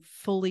I'm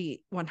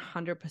fully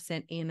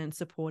 100% in and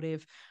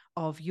supportive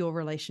of your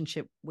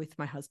relationship with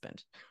my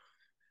husband.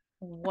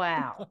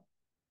 Wow.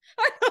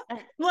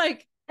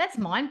 Like, that's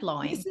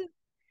mind-blowing.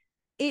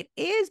 It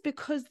is,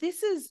 because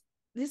this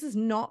is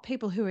not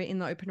people who are in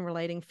the open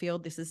relating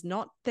field. This is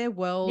not their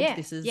world.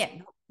 This is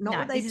not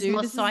what they do. This is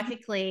more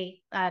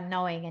psychically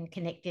knowing and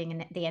connecting,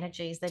 and the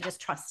energies. They're just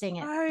trusting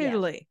it.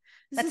 Totally.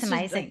 Yeah. That's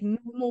amazing.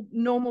 Just like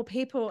normal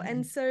people.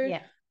 And so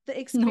the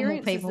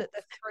experiences that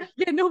the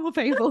three, normal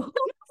people.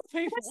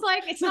 It's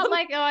like, it's not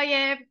like, oh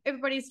yeah,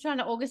 everybody's trying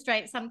to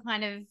orchestrate some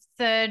kind of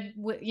third,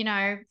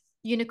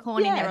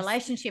 unicorn in their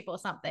relationship or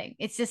something.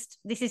 It's just,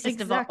 this is just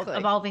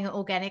evolving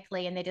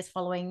organically, and they're just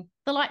following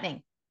the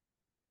lightning.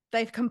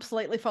 They've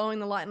completely following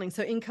the lightning.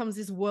 So in comes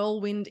this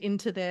whirlwind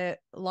into their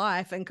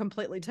life and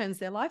completely turns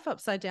their life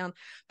upside down.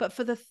 But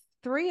for the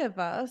three of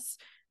us,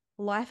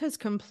 life has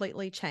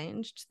completely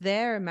changed.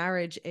 Their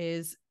marriage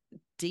is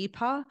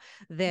deeper.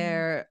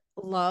 Their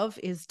love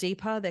is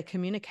deeper. Their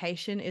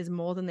communication is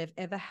more than they've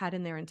ever had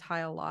in their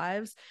entire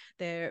lives.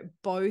 They're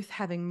both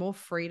having more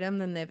freedom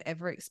than they've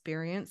ever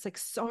experienced. Like,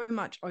 so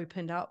much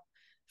opened up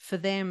for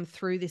them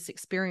through this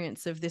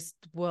experience of this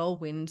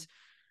whirlwind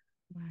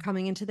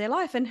coming into their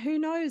life. And who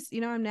knows,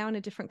 I'm now in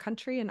a different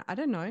country, and I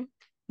don't know.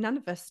 None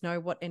of us know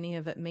what any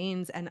of it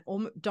means, and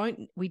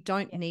we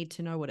don't need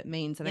to know what it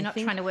means. And You're not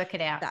trying to work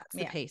it out. That's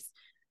the piece.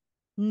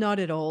 Not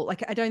at all.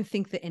 Like, I don't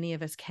think that any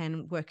of us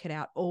can work it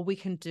out. All we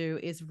can do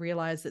is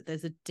realize that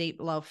there's a deep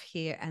love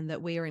here, and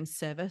that we are in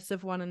service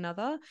of one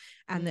another,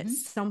 and that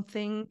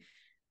something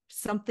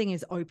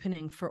is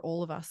opening for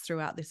all of us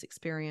throughout this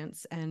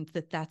experience, and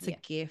that's a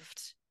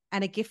gift.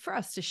 And a gift for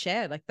us to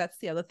share. Like, that's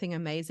the other thing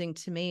amazing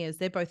to me, is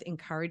they're both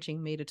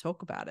encouraging me to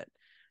talk about it.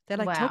 They're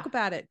like, talk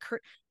about it,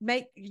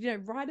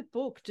 write a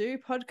book, do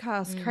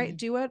podcasts, create,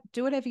 do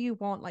whatever you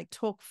want. Like,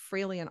 talk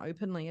freely and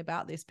openly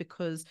about this,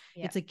 because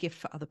it's a gift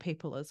for other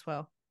people as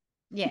well.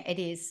 Yeah, it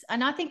is.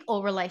 And I think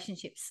all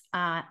relationships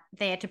are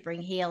there to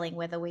bring healing,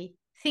 whether we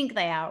think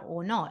they are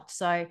or not.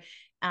 So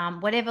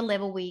whatever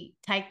level we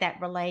take that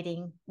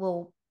relating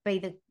will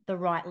be the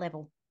right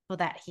level for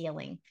that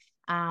healing.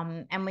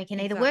 And we can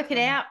either work it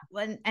out,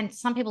 and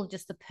some people are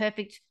just the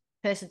perfect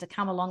person to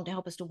come along to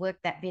help us to work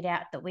that bit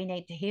out that we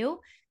need to heal.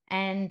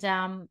 And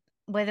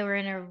whether we're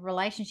in a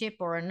relationship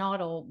or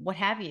not, or what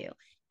have you.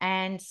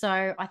 And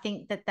so I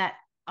think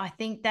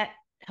that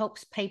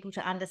helps people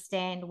to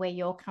understand where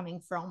you're coming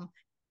from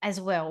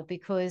as well,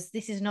 because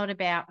this is not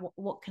about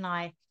what can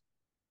I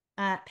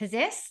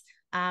possess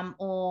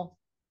or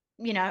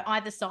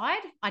either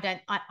side.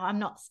 I'm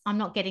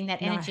not getting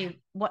that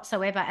energy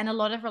whatsoever. And a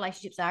lot of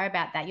relationships are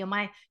about that. You're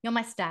my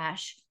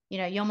stash,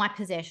 you're my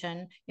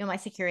possession, you're my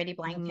security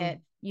blanket,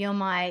 you're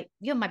my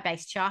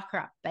base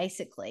chakra,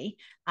 basically.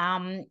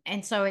 And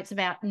so it's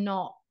about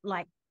not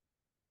like,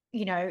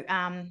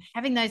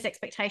 having those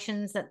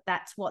expectations that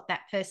that's what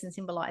that person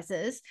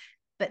symbolizes,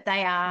 but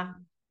they are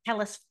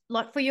tell us,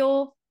 like, for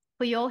your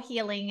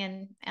healing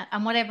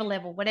and whatever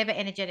level, whatever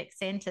energetic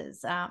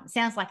centers.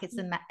 Sounds like it's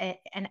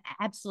an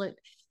absolute,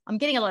 I'm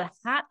getting a lot of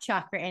heart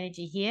chakra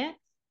energy here.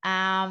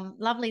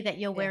 Lovely that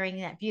you're Yeah.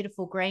 wearing that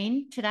beautiful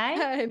green today.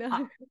 I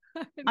know.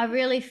 I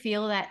really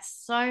feel that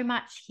so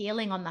much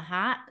healing on the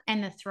heart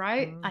and the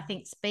throat. I Mm,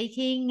 think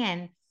speaking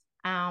and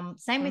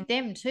same mm, with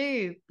them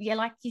too. Yeah,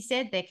 like you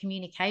said, their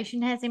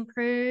communication has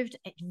improved.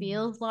 It mm.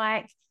 feels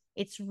like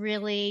it's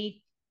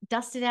really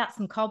dusted out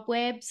some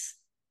cobwebs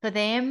for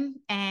them.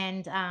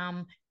 And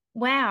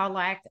wow,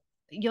 like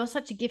you're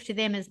such a gift to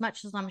them as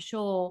much as I'm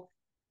sure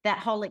that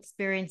whole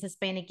experience has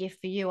been a gift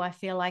for you. I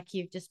feel like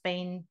you've just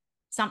been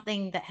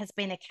something that has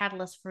been a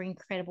catalyst for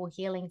incredible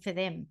healing for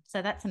them.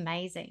 So that's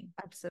amazing.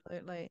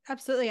 Absolutely.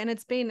 Absolutely. And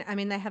it's been, I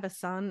mean, they have a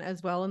son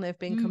as well, and they've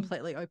been Mm,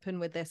 completely open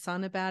with their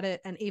son about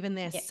it. And even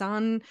their yep,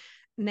 son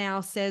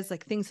now says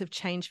like things have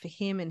changed for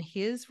him and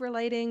his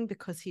relating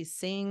because he's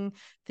seeing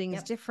things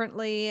yep,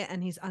 differently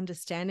and he's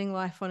understanding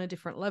life on a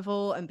different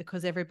level. And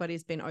because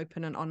everybody's been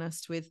open and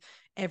honest with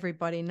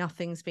everybody,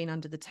 nothing's been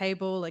under the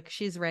table. Like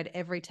she's read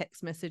every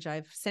text message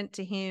I've sent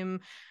to him.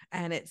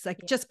 And it's like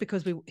yep. just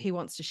because he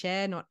wants to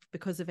share, not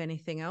because of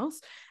anything else.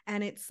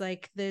 And it's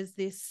like there's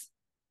this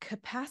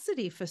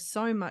capacity for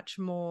so much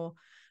more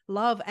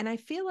love. And I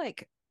feel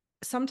like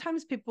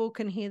sometimes people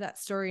can hear that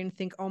story and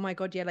think, oh my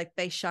God, yeah, like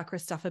base chakra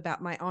stuff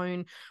about my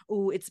own.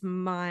 Oh, it's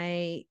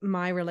my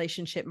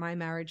relationship, my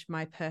marriage,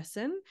 my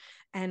person.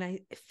 And I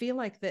feel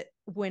like that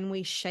when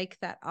we shake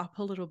that up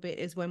a little bit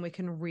is when we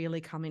can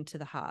really come into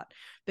the heart.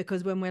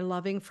 Because when we're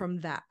loving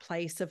from that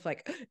place of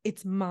like,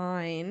 it's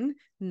mine,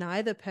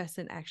 neither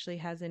person actually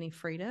has any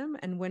freedom.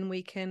 And when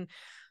we can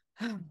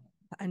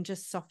and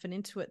just soften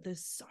into it,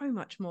 there's so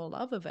much more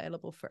love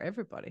available for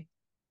everybody.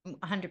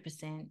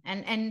 100%.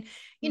 And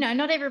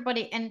not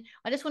everybody, and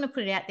I just want to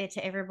put it out there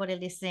to everybody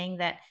listening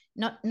that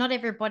not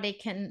everybody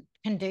can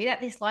do that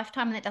this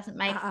lifetime, and that doesn't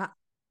make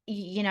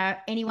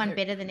anyone No.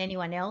 better than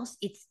anyone else.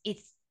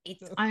 It's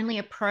only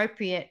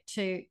appropriate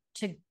to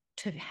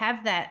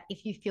have that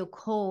if you feel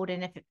called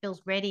and if it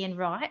feels ready and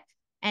right.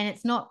 And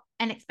it's not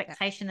an Yeah.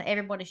 expectation that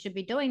everybody should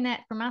be doing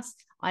that from us.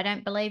 I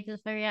don't believe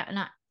this very and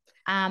No.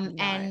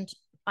 and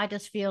I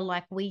just feel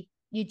like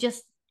you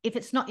just if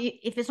it's not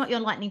your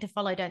lightning to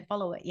follow, don't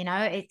follow it.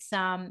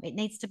 It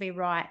needs to be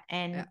right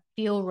Yeah. and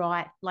feel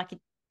right like it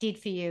did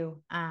for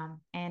you.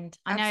 And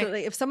I know.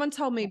 Absolutely. If someone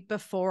told me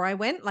before I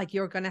went, like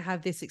you're going to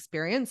have this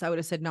experience, I would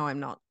have said, no,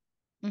 I'm not.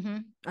 Mm-hmm.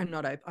 I'm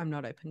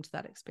not open to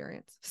that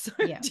experience. So,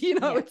 Yeah,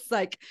 yeah, it's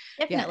like,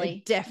 yeah, it definitely.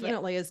 Yep.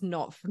 definitely is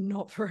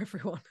not for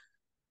everyone.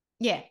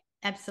 Yeah,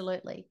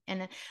 absolutely.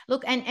 And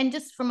look, and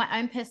just from my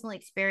own personal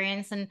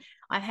experience, and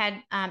I've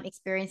had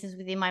experiences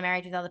within my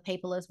marriage with other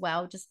people as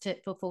well, just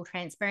for full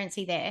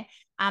transparency there,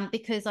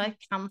 because I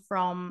come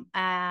from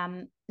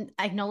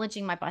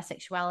acknowledging my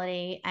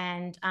bisexuality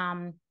and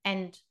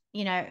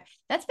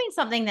that's been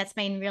something that's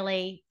been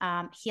really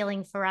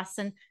healing for us,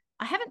 and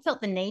I haven't felt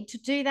the need to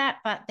do that,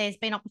 but there's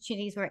been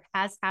opportunities where it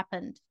has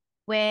happened,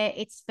 where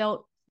it's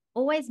felt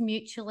always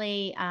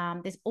mutually.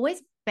 There's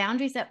always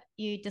boundaries that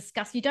you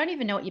discuss. You don't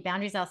even know what your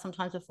boundaries are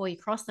sometimes before you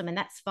cross them, and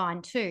that's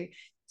fine too.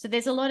 So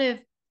there's a lot of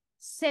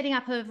setting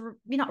up of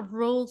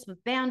rules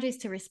with boundaries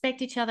to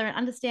respect each other and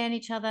understand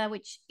each other,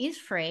 which is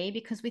free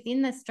because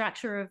within the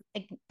structure of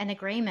an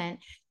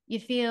agreement, you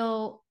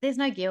feel there's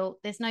no guilt,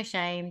 there's no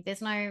shame,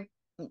 there's no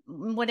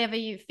whatever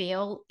you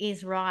feel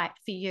is right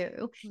for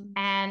you, Mm.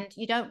 and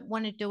you don't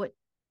want to do it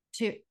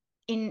to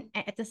in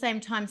at the same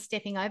time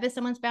stepping over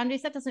someone's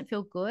boundaries. That doesn't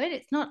feel good.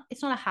 It's not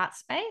a heart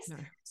space. No.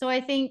 So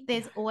I think No.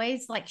 there's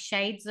always like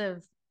shades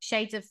of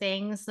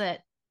things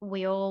that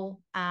we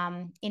all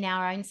in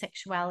our own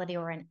sexuality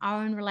or in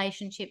our own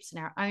relationships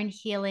and our own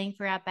healing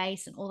for our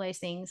base and all those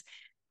things,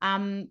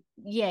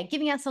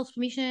 giving ourselves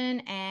permission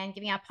and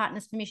giving our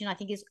partners permission, I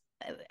think is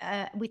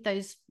with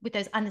those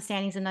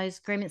understandings and those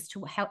agreements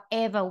to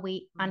however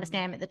we Mm.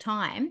 understand them at the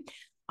time,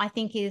 I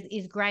think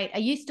is great. Are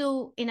you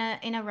still in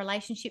a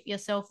relationship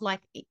yourself?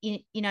 Like how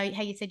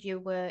you said you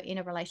were in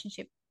a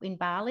relationship in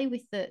Bali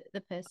with the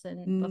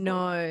person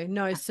before?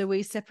 No. So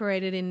we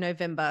separated in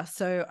November.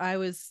 So I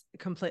was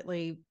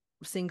completely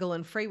single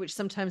and free, which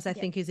sometimes I Yep.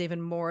 think is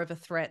even more of a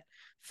threat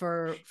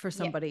for Yep.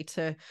 somebody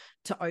to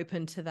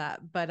open to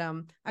that. But I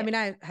Yep. mean,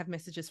 I have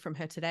messages from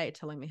her today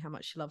telling me how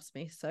much she loves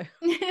me. So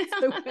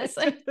so That's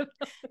so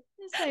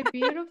it's so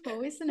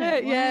beautiful, isn't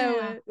it? yeah,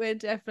 Wow. we're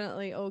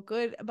definitely all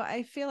good. But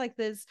I feel like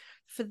there's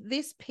for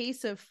this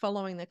piece of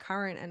following the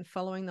current and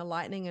following the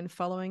lightning and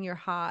following your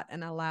heart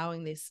and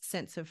allowing this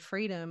sense of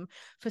freedom,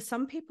 for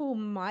some people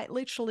might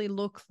literally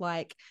look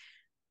like,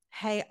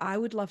 hey, I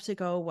would love to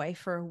go away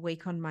for a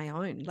week on my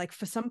own. Like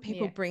for some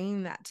people, Yeah.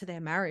 bringing that to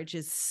their marriage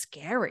is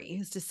scary,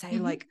 is to say,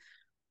 Hmm. like,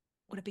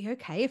 would it be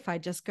okay if I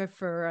just go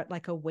for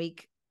like a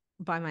week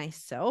by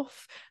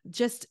myself?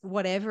 Just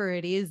whatever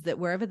it is, that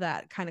wherever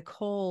that kind of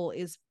call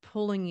is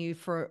pulling you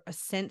for a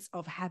sense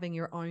of having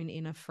your own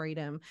inner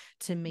freedom,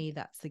 to me,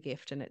 that's the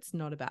gift. And it's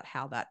not about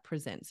how that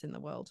presents in the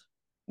world.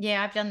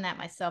 Yeah, I've done that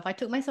myself. I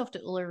took myself to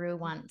Uluru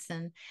once,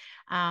 and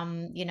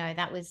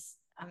that was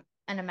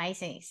an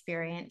amazing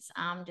experience.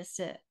 Just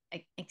to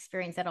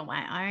experience that on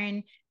my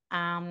own.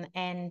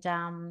 And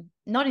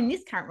not in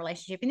this current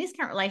relationship. In this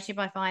current relationship,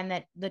 I find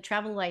that the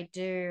travel I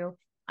do,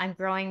 I'm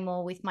growing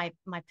more with my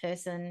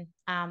person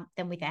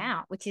than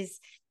without, which is,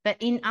 but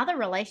in other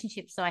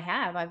relationships I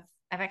have, I've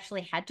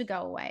actually had to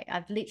go away.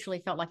 I've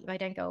literally felt like if I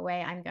don't go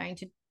away, I'm going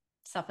to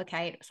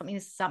suffocate.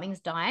 Something's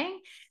dying.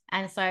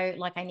 And so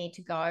like I need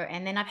to go.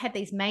 And then I've had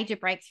these major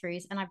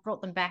breakthroughs and I've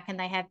brought them back and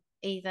they have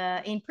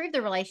either improved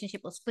the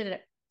relationship or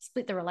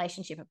split the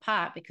relationship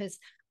apart because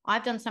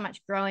I've done so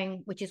much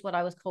growing, which is what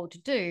I was called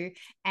to do.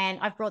 And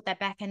I've brought that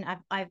back and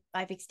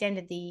I've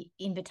extended the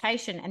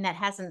invitation and that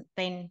hasn't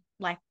been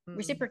like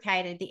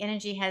reciprocated. The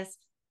energy has,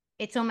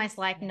 it's almost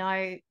like,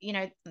 no, you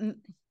know,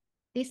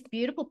 this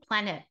beautiful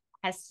planet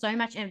has so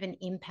much of an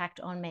impact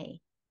on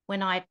me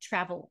when I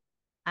travel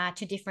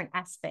to different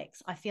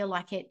aspects. I feel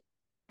like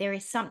there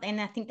is something,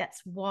 and I think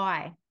that's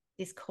why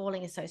this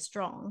calling is so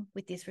strong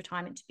with this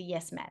retirement to be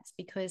yes mats,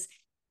 because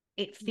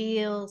it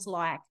feels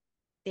like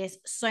there's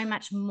so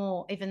much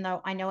more, even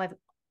though I know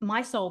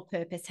my sole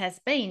purpose has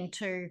been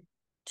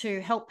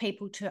to help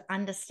people to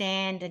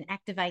understand and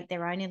activate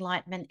their own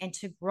enlightenment and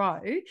to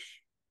grow.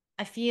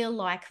 I feel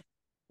like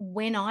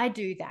when I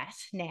do that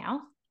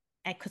now,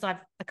 because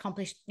I've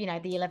accomplished, you know,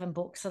 the 11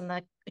 books and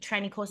the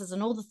training courses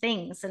and all the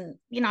things, and,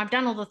 you know, I've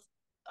done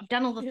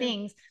all the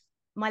things.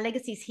 My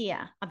legacy's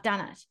here. I've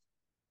done it.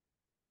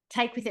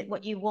 Take with it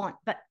what you want.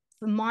 But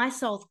for my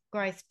soul's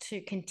growth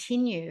to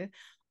continue,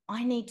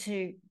 I need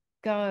to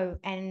go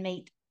and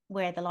meet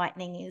where the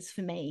lightning is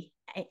for me.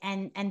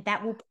 And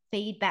that will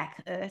feed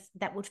back Earth.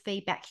 That would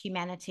feed back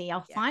humanity.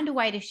 I'll find a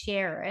way to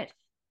share it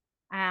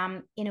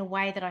in a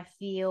way that I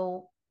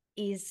feel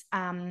is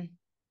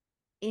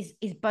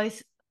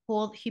both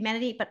for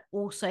humanity, but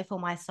also for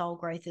my soul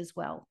growth as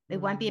well.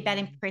 It won't be about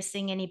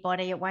impressing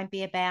anybody. It won't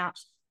be about,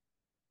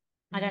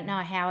 I don't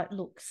know how it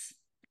looks.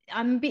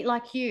 I'm a bit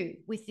like you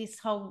with this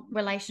whole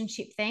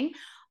relationship thing.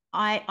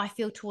 I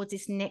feel towards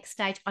this next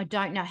stage, I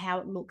don't know how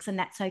it looks, and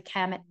that's okay.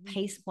 I'm at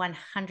peace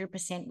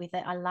 100% with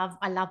it. I love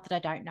that I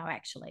don't know,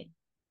 actually.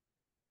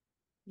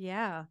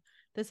 Yeah.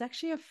 There's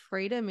actually a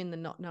freedom in the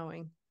not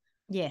knowing.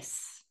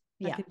 Yes.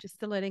 Like just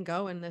the letting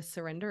go and the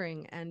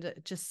surrendering and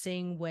just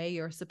seeing where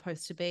you're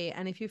supposed to be.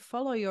 And if you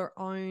follow your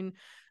own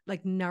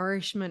like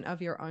nourishment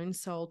of your own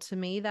soul, to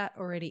me, that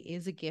already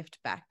is a gift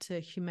back to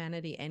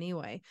humanity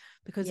anyway,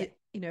 because it,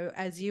 you know,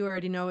 as you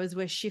already know, as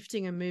we're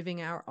shifting and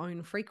moving our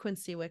own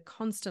frequency, we're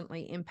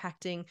constantly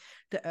impacting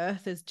the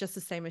earth as just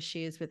the same as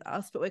she is with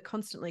us, but we're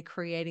constantly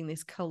creating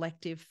this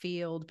collective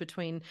field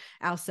between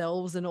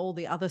ourselves and all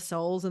the other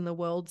souls and the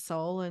world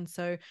soul. And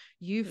so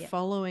you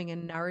following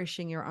and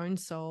nourishing your own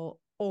soul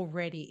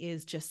already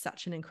is just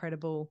such an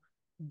incredible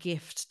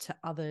gift to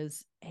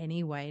others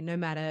anyway, no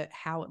matter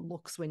how it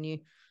looks when you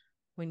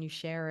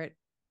share it.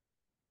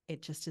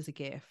 It just is a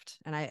gift.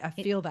 And I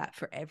feel that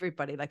for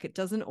everybody. Like it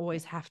doesn't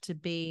always have to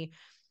be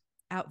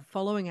out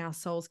following our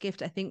soul's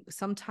gift. I think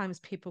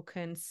sometimes people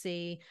can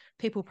see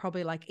people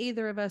probably like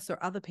either of us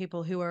or other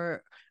people who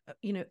are,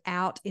 you know,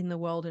 out in the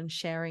world and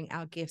sharing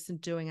our gifts and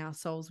doing our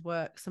soul's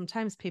work.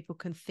 Sometimes people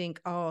can think,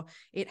 oh,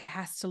 it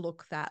has to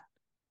look that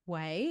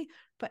way,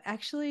 but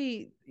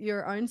actually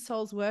your own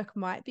soul's work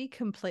might be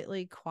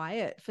completely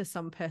quiet for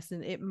some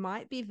person. It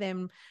might be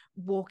them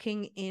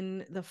walking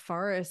in the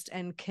forest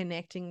and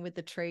connecting with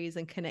the trees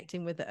and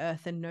connecting with the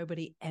earth, and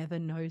nobody ever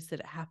knows that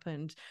it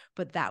happened,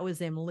 but that was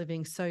them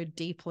living so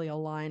deeply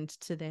aligned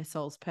to their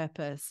soul's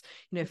purpose,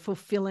 you know,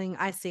 fulfilling.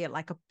 I see it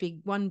like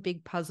one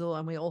big puzzle,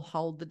 and we all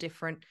hold the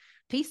different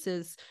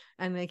pieces,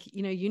 and like,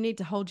 you know, you need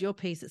to hold your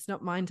piece, it's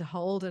not mine to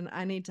hold, and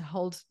I need to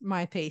hold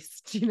my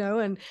piece, you know,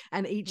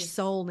 and each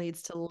soul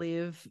needs to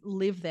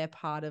live their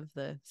part of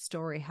the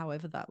story,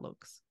 however that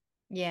looks.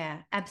 Yeah,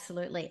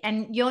 absolutely.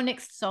 And your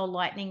next soul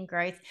lightning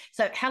growth,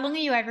 so how long are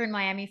you over in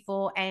Miami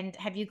for, and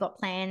have you got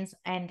plans,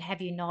 and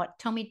have you not?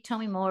 Tell me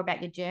more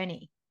about your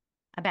journey,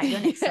 about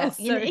your next soul.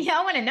 So,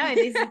 I want to know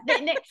this. I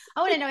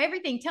want to know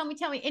everything. Tell me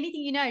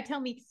anything you know. Tell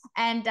me,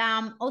 and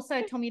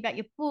also tell me about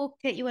your book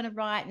that you want to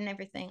write and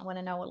everything. I want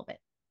to know all of it.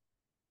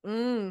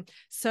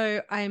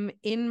 So I'm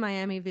in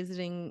Miami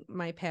visiting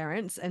my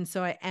parents, and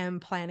so I am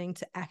planning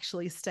to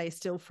actually stay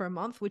still for a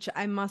month, which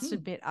I must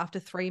admit, after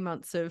 3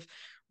 months of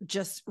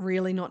just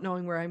really not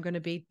knowing where I'm going to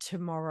be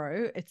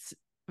tomorrow, it's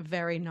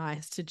very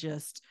nice to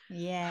just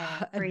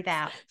breathe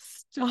out,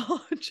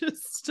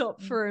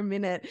 stop for a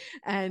minute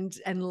and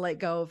let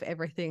go of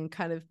everything,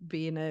 kind of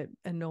be in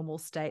a normal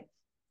state.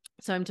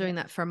 So I'm doing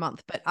that for a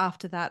month, but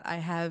after that I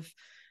have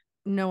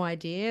no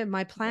idea.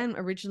 My plan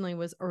originally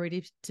was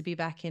already to be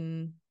back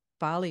in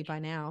Bali by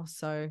now.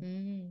 So,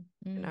 you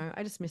know,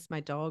 I just miss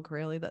my dog,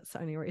 really. That's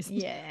the only reason.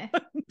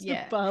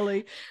 To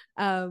Bali.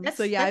 That's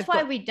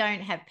why we don't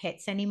have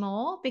pets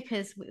anymore,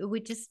 because it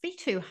would just be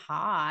too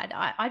hard.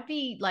 I'd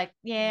be like,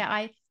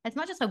 as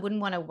much as I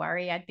wouldn't want to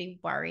worry, I'd be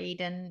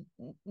worried, and,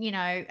 you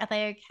know, are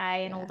they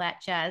okay and all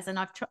that jazz. And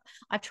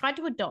I've tried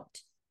to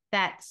adopt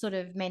that sort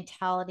of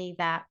mentality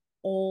that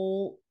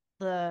all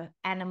the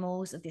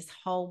animals of this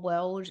whole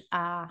world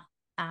are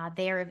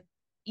there,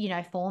 you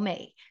know, for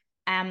me.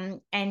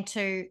 and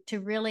to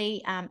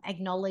really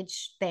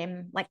acknowledge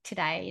them. Like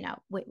today,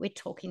 we're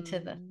talking to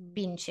the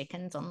bin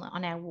chickens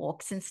on our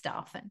walks and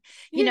stuff, and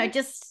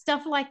just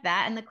stuff like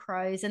that, and the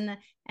crows and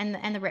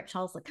the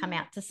reptiles that come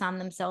out to sun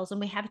themselves, and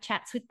we have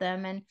chats with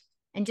them,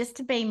 and just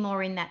to be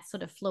more in that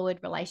sort of fluid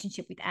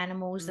relationship with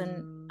animals,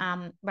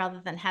 and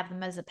rather than have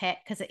them as a pet,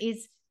 because it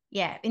is,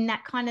 in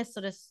that kind of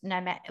sort of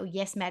nomad or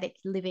yes-matic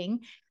living.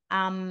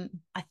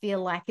 I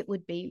feel like it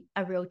would be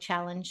a real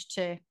challenge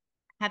to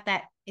have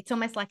that. It's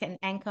almost like an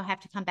anchor I have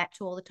to come back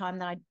to all the time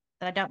that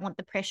I don't want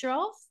the pressure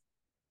of.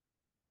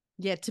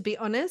 Yeah, to be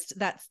honest,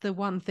 that's the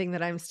one thing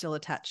that I'm still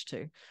attached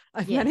to.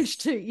 I've Yes.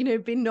 managed to,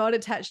 be not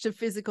attached to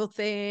physical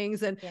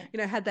things, and,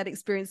 had that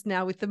experience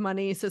now with the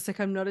money. So it's like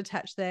I'm not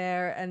attached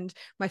there. And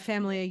my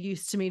family are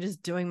used to me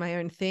just doing my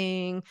own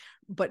thing.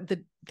 But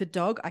the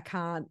dog, I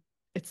can't.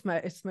 It's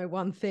my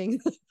one thing.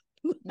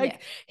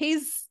 Like he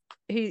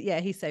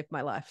saved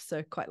my life.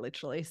 So quite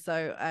literally.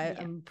 So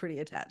I'm pretty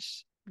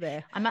attached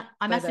there. I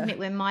must admit,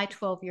 when my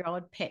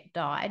 12-year-old pet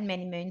died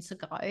many moons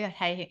ago,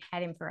 I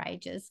had him for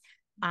ages.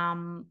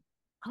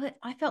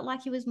 I felt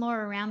like he was more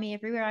around me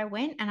everywhere I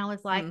went, and I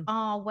was like,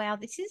 oh wow,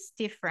 this is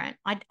different.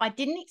 I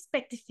didn't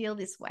expect to feel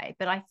this way,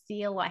 but I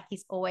feel like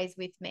he's always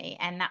with me,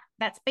 and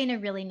that's been a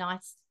really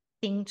nice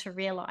thing to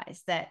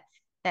realize, that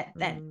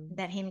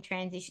him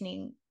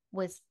transitioning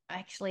was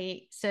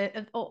actually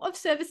of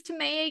service to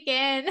me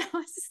again. I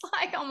was just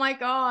like, oh my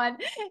God,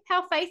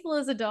 how faithful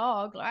is a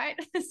dog, right?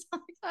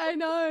 I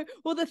know.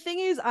 Well, the thing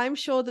is, I'm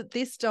sure that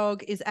this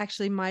dog is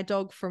actually my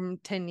dog from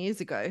 10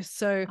 years ago.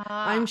 So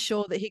I'm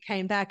sure that he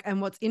came back.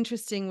 And what's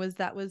interesting was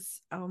that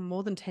was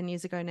more than 10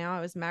 years ago now. I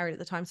was married at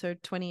the time, so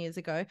 20 years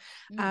ago.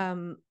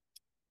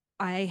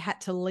 I had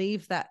to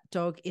leave that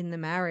dog in the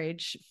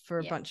marriage for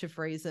a bunch of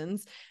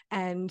reasons.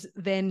 And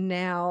then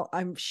now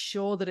I'm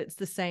sure that it's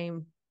the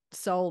same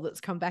soul that's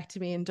come back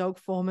to me in dog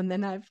form, and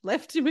then I've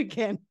left him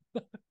again.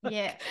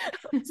 Yeah.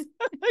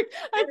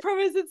 I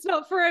promise it's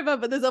not forever,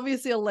 but there's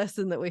obviously a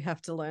lesson that we have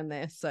to learn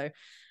there. So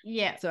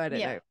I don't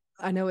know.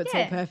 I know it's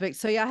all perfect.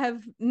 So I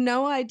have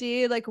no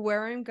idea like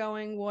where I'm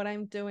going, what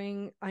I'm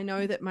doing. I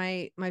know that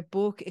my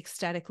book,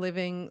 Ecstatic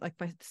Living, like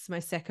this is my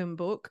second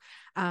book.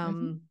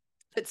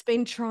 It's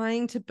been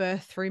trying to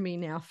birth through me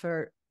now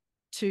for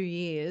 2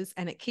 years,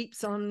 and it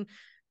keeps on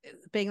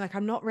being like,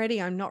 I'm not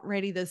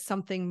ready. There's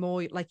something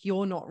more, like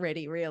you're not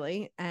ready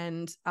really.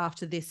 And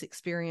after this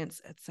experience,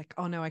 it's like,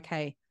 oh no,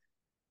 okay.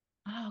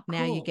 Oh, cool.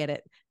 Now you get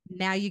it.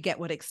 Now you get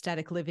what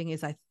ecstatic living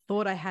is. I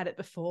thought I had it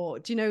before.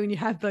 Do you know when you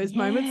have those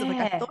moments of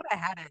like, I thought I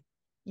had it.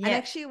 Yeah. And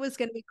actually it was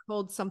going to be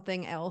called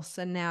something else.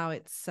 And now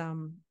it's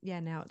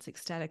now it's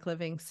ecstatic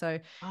living. So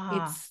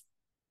it's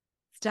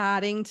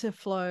starting to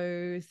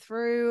flow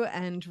through,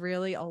 and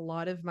really a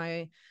lot of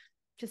my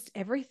just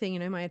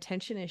everything, my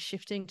attention is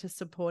shifting to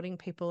supporting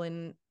people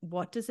in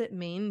what does it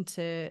mean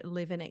to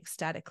live an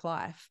ecstatic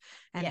life,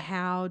 and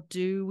how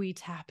do we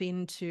tap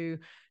into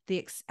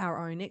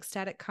our own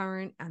ecstatic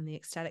current and the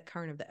ecstatic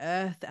current of the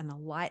earth and the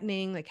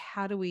lightning. Like,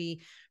 how do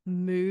we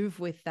move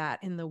with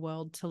that in the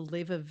world to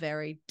live a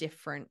very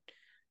different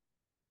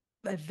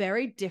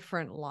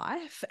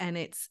life? And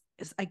it's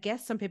I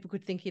guess some people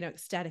could think,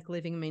 ecstatic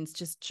living means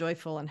just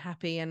joyful and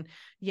happy. And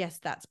yes,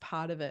 that's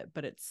part of it,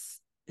 but it's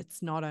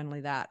not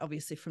only that.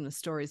 Obviously, from the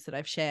stories that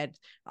I've shared,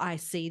 I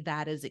see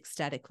that as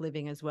ecstatic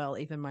living as well.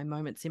 Even my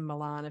moments in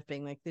Milan of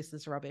being like, this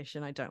is rubbish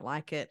and I don't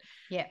like it.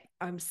 Yeah.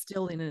 I'm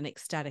still in an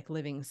ecstatic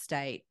living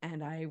state.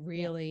 And I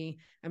really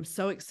am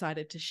so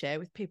excited to share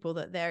with people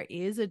that there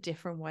is a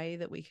different way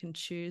that we can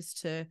choose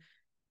to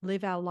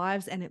live our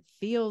lives. And it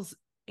feels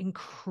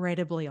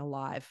incredibly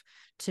alive.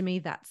 To me,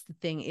 that's the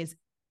thing is,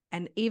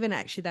 and even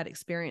actually that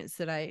experience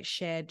that I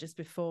shared just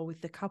before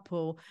with the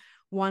couple,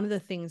 one of the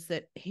things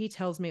that he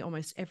tells me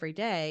almost every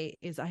day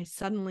is I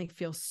suddenly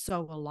feel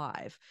so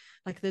alive.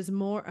 Like there's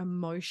more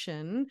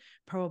emotion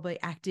probably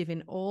active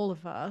in all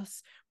of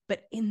us,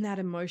 but in that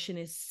emotion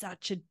is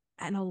such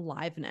an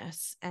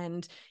aliveness,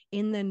 and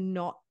in the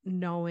not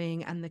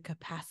knowing and the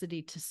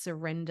capacity to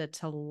surrender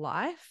to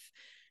life,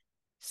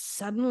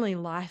 suddenly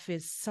life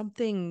is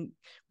something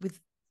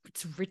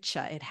it's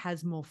richer. It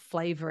has more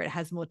flavor. It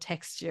has more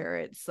texture.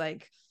 It's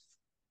like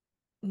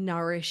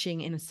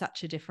nourishing in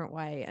such a different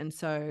way. And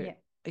so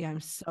I'm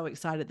so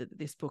excited that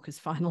this book is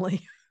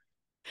finally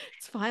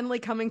it's finally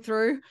coming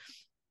through.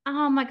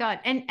 Oh my God.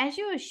 And as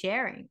you were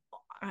sharing,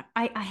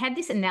 I had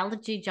this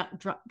analogy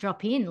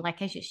drop in,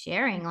 like as you're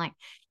sharing, like,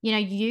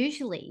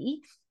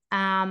 usually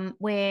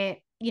where,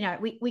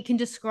 we can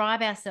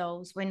describe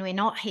ourselves when we're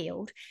not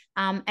healed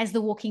as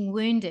the walking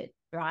wounded,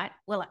 right?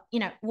 Well,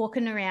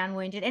 walking around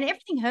wounded and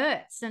everything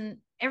hurts and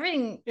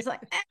everything is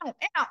like, ow,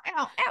 ow,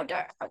 ow, ow,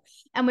 ow.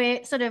 And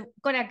we're sort of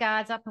got our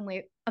guards up and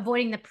we're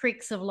avoiding the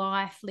pricks of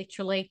life,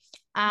 literally.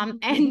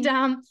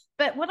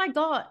 But what I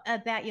got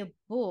about your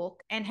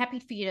book, and happy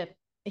for you to,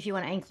 if you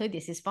want to include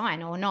this is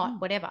fine or not,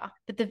 whatever.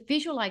 But the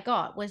visual I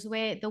got was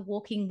where the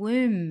walking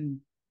womb.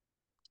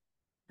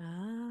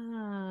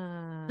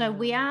 So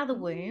we are the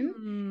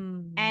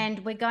womb and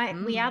we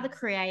are the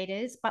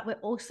creators, but we're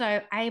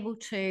also able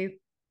to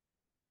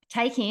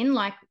take in,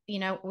 like, you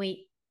know,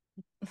 we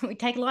we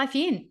take life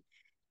in,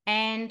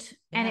 and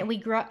Yeah. we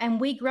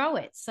grow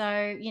it.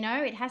 So, you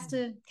know, it has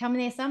to come in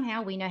there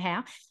somehow. We know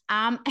how.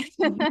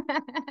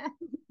 Mhm.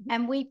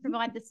 And we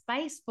provide the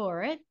space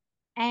for it,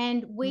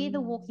 and we're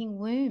the Mm. walking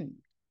womb.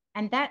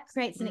 And that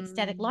creates an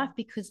ecstatic life Mm.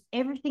 because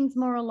everything's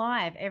more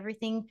alive.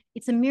 Everything,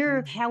 it's a mirror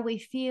of Mm. how we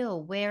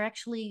feel. We're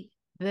actually,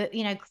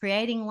 you know,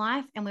 creating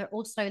life. And we're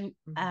also,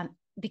 Mm.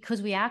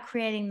 because we are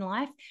creating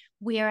life,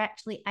 we are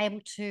actually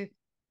able to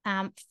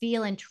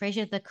feel and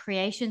treasure the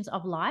creations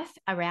of life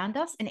around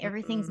us, and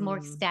everything's more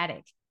Mm.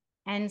 ecstatic.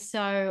 And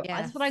so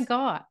that's what I Yes.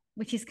 got,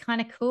 which is kind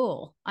of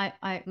cool. I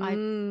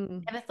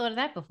Mm. never thought of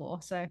that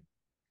before. So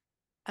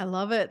I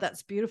love it.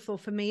 That's beautiful.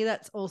 For me,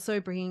 that's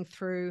also bringing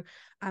through.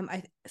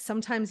 I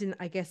sometimes in,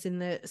 I guess, in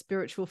the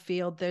spiritual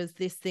field, there's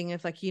this thing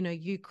of like, you know,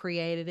 you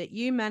created it,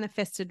 you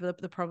manifested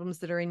the problems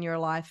that are in your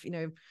life. You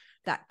know,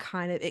 that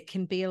kind of, it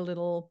can be a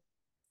little,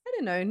 I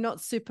don't know,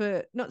 not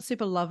super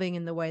loving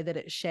in the way that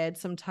it's shared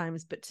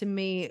sometimes. But to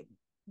me,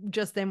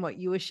 just then what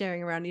you were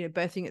sharing around, you know,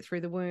 birthing it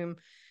through the womb,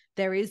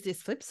 there is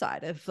this flip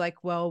side of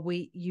like, well,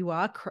 you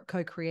are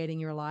co-creating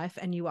your life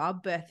and you are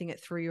birthing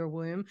it through your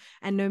womb,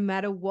 and no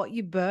matter what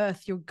you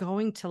birth, you're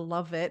going to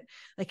love it.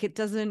 Like it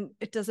doesn't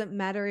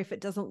matter if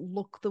it doesn't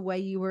look the way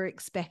you were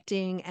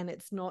expecting and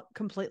it's not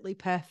completely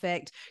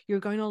perfect. You're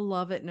going to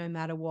love it no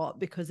matter what,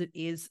 because it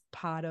is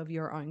part of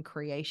your own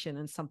creation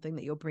and something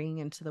that you're bringing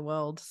into the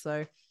world.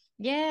 So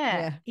yeah,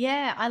 yeah.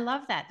 yeah, I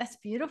love that. That's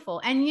beautiful.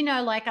 And you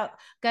know, like, I'll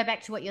go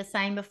back to what you're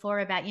saying before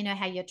about, you know,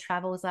 how your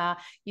travels are.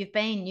 You've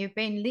been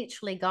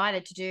literally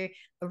guided to do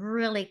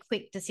really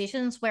quick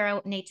decisions where I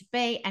need to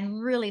be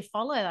and really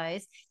follow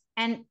those.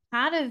 And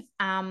part of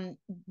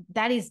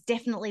that is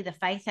definitely the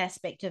faith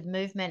aspect of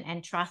movement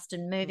and trust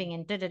and moving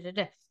and da da da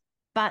da.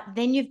 But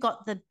then you've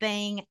got the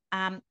being,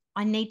 I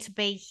need to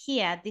be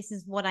here. This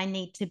is what I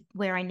need to,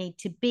 where I need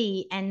to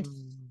be. And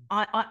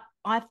Mm.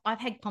 I've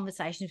had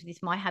conversations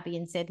with my hubby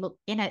and said, look,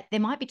 you know, there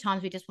might be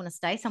times we just want to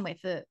stay somewhere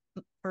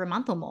for a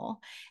month or more,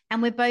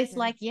 and we're both Yeah.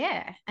 like,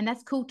 yeah, and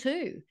that's cool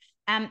too.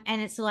 And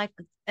it's like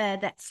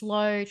that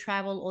slow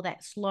travel, or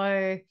that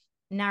slow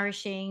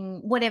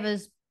nourishing,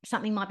 whatever's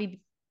something might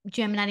be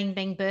germinating,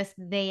 being birthed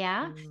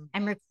there, Mm.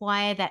 and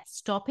require that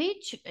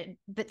stoppage,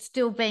 but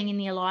still being in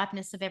the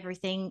aliveness of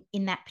everything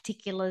in that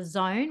particular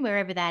zone,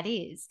 wherever that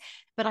is.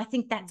 But I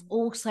think that's Mm.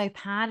 also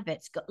part of it.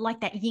 It's got like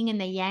that yin and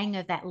the yang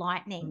of that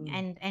lightning,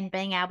 Mm. and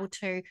being able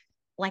to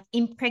like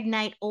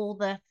impregnate all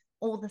the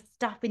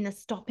stuff in the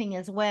stopping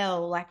as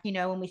well. Like, you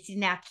know, when we sit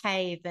in our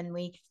cave and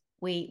we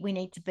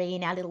need to be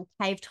in our little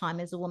cave time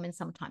as a woman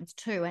sometimes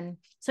too. And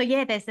so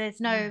yeah, Yeah.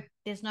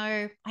 there's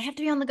no I have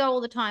to be on the go all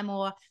the time,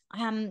 or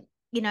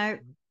you know,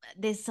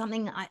 there's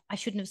something I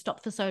shouldn't have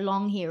stopped for so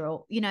long here,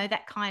 or you know,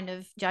 that kind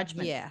of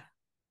judgment Yeah.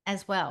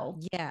 as well.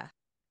 Yeah.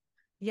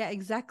 Yeah,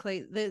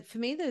 exactly. For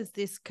me, there's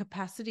this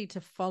capacity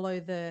to follow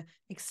the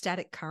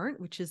ecstatic current,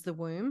 which is the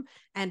womb,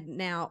 and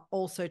now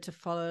also to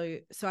follow.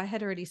 So I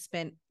had already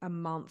spent a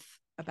month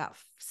about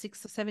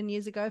 6 or 7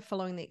 years ago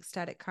following the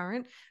ecstatic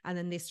current, and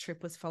then this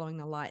trip was following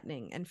the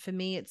lightning. And for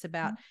me, it's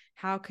about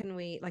how can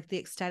we, like, the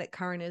ecstatic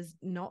current is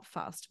not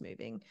fast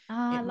moving. Oh,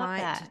 I It love might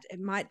that. it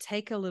might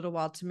take a little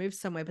while to move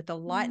somewhere, but the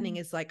lightning Mm.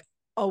 is like,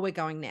 oh, we're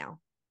going now.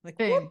 Like,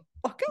 whoop, Boom.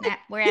 okay, Nah,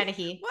 we're out of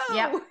here.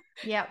 Yep. whoa.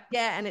 Yep.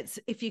 Yeah, and it's,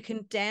 if you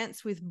can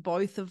dance with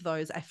both of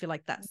those, I feel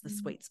like that's the Mm.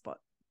 sweet spot.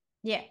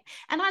 Yeah.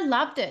 And I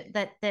loved it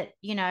that,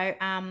 you know,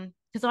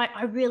 because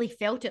I really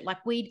felt it.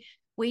 Like we'd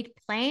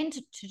planned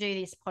to do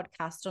this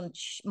podcast on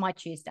my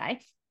Tuesday,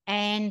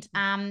 and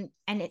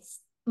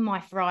it's my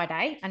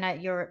Friday. I know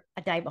you're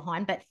a day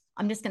behind, but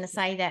I'm just going to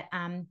say that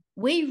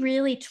we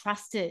really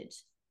trusted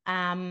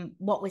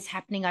what was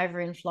happening over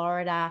in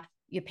Florida.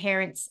 Your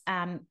parents,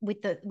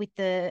 with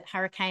the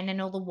hurricane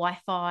and all the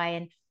Wi-Fi,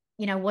 and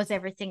you know, was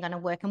everything going to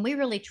work? And we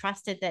really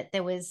trusted that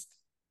there was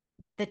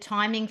the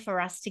timing for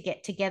us to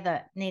get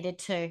together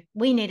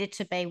we needed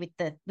to be with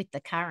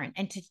the current,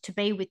 and to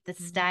be with the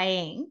Mhm.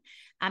 staying.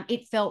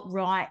 It felt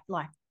right,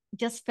 like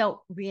just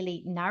felt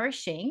really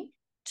nourishing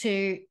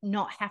to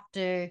not have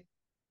to.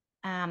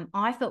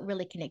 I felt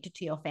really connected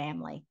to your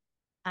family.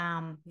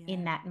 In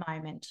Yeah. that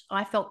moment,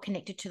 I felt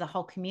connected to the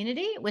whole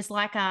community. It was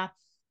like a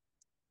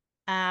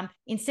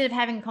instead of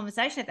having a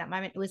conversation at that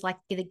moment, it was like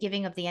the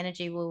giving of the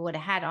energy we would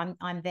have had.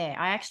 I'm there.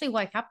 I actually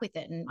woke up with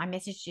it, and I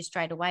messaged you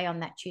straight away on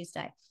that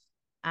Tuesday.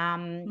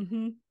 um,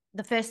 Mm-hmm.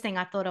 the first thing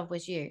I thought of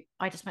was you.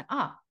 I just went,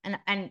 oh,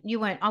 and you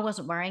weren't. I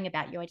wasn't worrying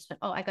about you. I just went,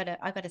 oh, I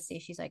gotta see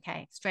if she's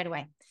okay straight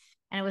away.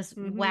 And it was,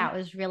 Mm-hmm. wow. It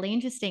was really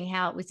interesting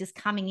how it was just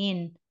coming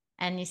in.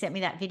 And you sent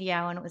me that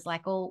video, and it was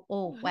like, oh,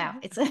 wow.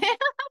 It's oh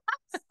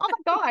my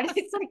god,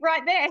 it's like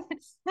right there.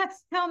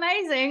 How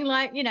amazing!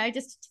 Like, you know,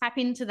 just tap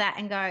into that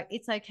and go,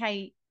 it's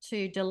okay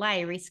to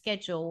delay,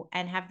 reschedule,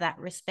 and have that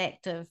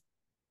respect of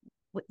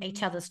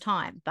each other's Mm.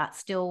 time, but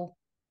still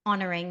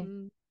honoring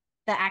Mm.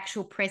 the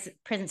actual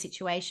present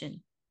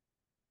situation.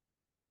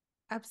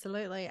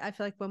 Absolutely. I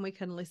feel like when we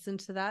can listen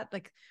to that,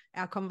 like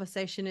our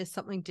conversation is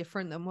something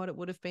different than what it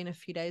would have been a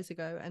few days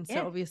ago. And so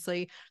Yeah.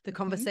 obviously the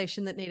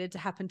conversation that needed to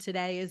happen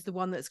today is the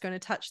one that's going to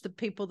touch the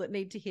people that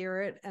need to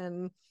hear it.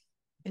 And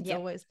it's Yep.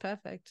 always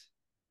perfect.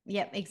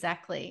 Yep,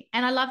 exactly.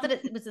 And I love that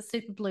it was a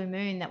super blue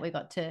moon that we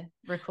got to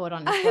record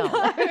on as I well.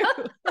 know. I was like,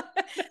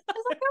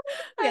 oh my God,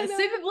 we got a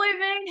super blue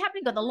moon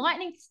happening, got the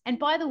lightning. And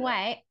by the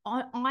way,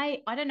 I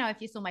don't know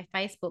if you saw my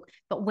Facebook,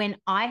 but when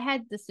I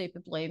had the super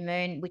blue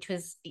moon, which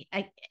was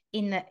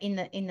in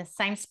the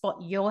same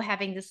spot you're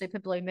having the super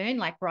blue moon,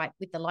 like right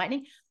with the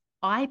lightning,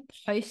 I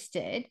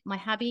posted my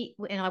hubby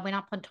and I went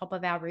up on top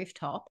of our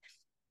rooftop.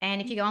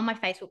 And if you go on my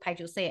Facebook page,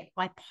 you'll see it.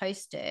 I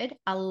posted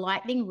a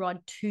lightning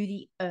rod to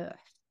the earth.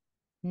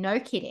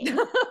 No kidding.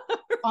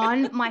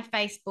 On my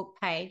Facebook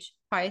page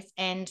post,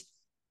 and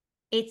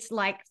it's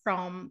like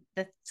from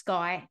the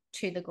sky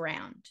to the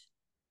ground.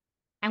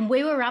 And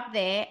we were up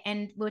there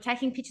and we were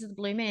taking pictures of the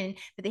blue moon,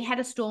 but they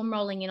had a storm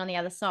rolling in on the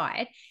other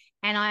side.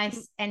 And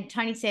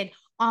Tony said,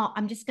 oh,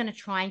 I'm just going to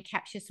try and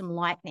capture some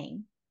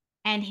lightning.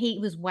 And he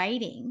was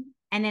waiting,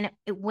 and then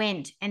it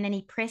went, and then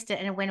he pressed it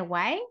and it went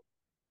away.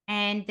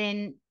 And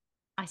then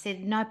I said,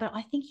 no, but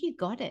I think you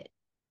got it.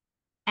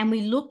 And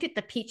we looked at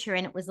the picture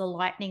and it was a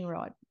lightning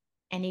rod,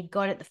 and he'd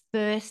got it the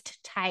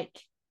first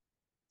take.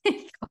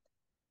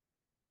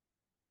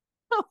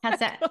 How's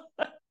that?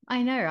 God.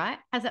 I know, right?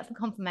 How's that for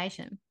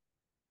confirmation?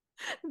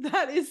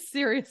 That is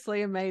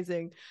seriously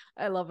amazing.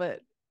 I love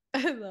it.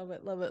 I love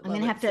it. Love it. I'm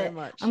gonna have to. So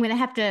much. I'm gonna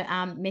have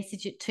to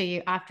message it to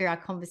you after our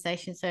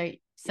conversation, so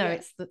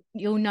it's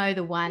you'll know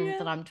the one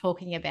that I'm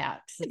talking about.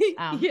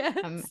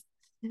 Yes.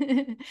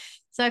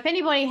 So if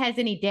anybody has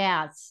any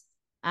doubts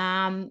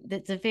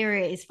that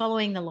Zapheria is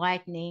following the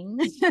lightning,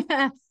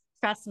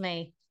 trust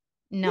me,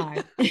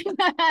 no,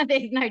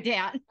 there's no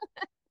doubt.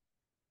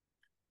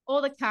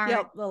 All the current.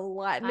 Yep, the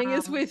lightning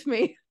is with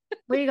me.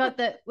 we got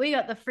the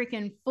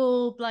freaking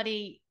full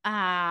bloody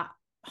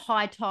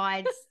high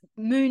tides,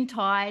 moon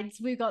tides.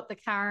 We've got the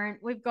current.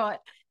 We've got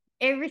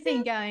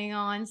everything going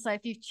on. So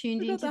if you've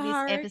tuned into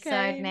this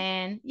episode,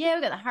 man,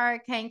 we've got the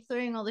hurricane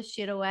clearing all the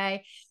shit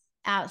away.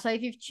 So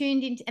if you've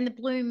tuned into, and the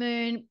blue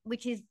moon,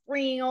 which is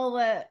bringing all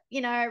the,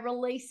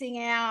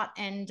 releasing out,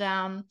 and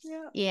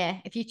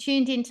if you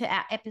tuned into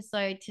our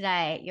episode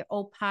today, you're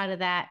all part of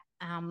that.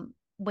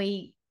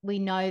 We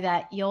know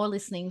that you're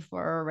listening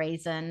for a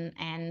reason,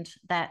 and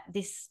that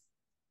this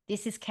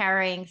is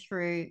carrying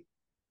through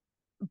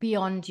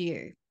beyond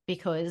you,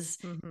 because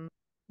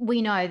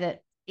we know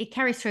that it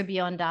carries through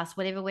beyond us.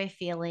 Whatever we're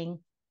feeling,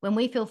 when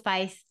we feel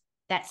faith,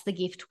 that's the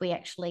gift we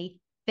actually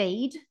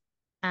feed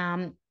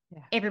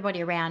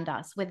everybody around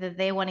us, whether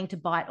they're wanting to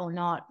bite or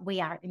not.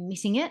 We are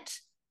emitting it,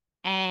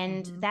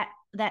 and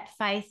that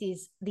faith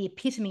is the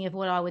epitome of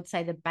what I would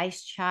say the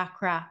base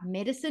chakra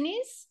medicine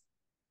is.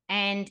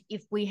 And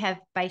if we have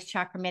base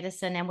chakra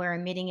medicine and we're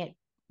emitting it,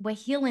 we're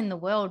healing the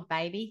world,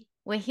 baby.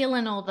 We're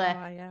healing all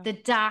the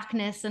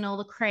darkness and all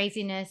the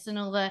craziness and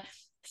all the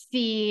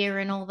fear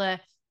and all the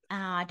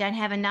I don't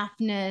have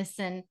enoughness,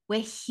 and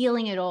we're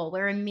healing it all.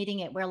 We're emitting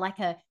it. We're like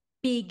a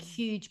big,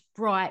 huge,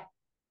 bright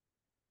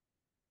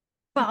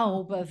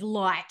bulb of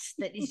light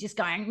that is just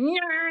going,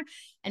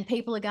 and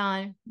people are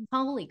going,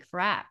 holy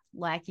crap.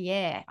 Like,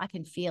 yeah, I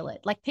can feel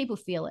it. Like, people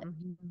feel it.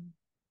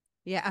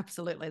 Yeah,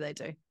 absolutely. They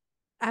do.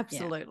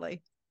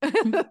 Absolutely.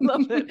 Yeah.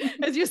 Love it.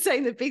 As you're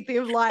saying the big thing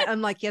of light,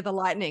 I'm like, the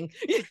lightning.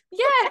 Exactly.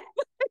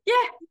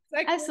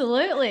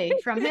 Absolutely.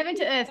 From heaven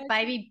to earth,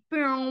 baby.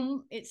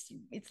 Boom. It's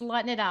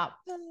lighting it up.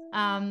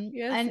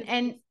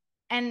 And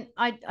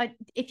I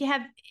if you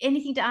have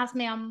anything to ask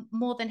me, I'm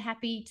more than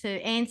happy to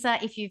answer.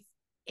 If you're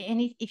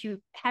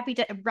happy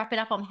to wrap it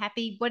up, I'm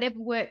happy. Whatever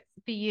works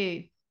for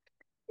you.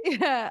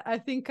 Yeah, I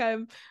think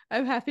I'm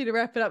happy to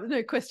wrap it up.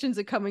 No questions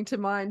are coming to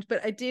mind,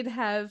 but I did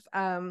have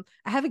I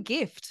have a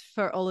gift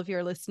for all of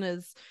your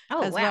listeners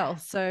as well.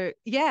 So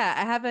I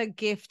have a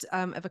gift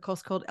of a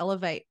course called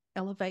Elevate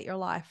Your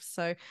Life.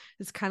 So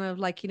it's kind of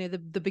like,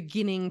 the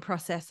beginning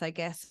process, I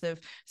guess,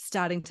 of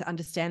starting to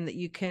understand that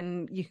you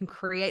can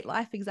create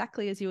life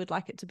exactly as you would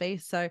like it to be.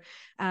 So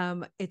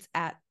it's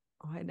at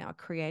I now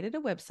created a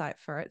website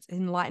for it. It's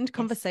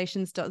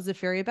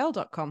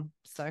enlightenedconversations.zapheriabell.com.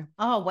 So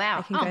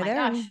I can go there.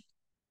 Gosh.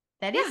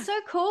 That is so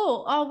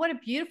cool. Oh, what a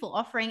beautiful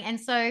offering. And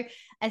so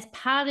as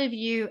part of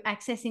you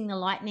accessing the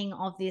lightning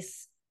of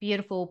this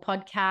beautiful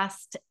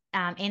podcast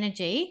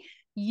energy,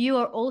 you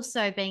are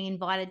also being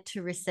invited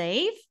to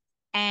receive.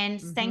 And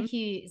thank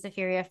you,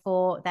 Zapheria,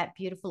 for that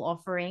beautiful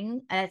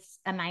offering. It's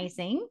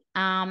amazing.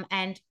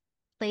 And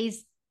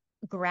please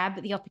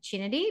grab the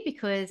opportunity,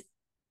 because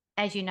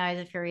as you know,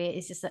 Zapheria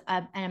is just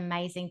an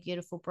amazing,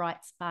 beautiful,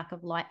 bright spark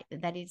of light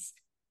that is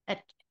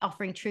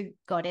offering true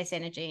goddess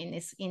energy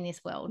in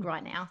this world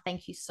right now.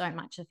 Thank you so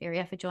much,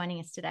 Zapheria, for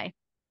joining us today.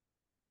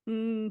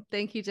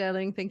 Thank you,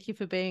 darling. Thank you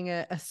for being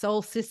a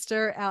soul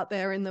sister out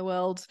there in the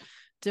world,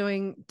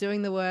 doing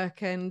the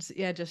work, and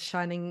just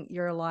shining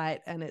your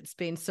light. And it's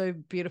been so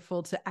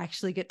beautiful to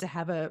actually get to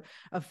have a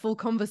full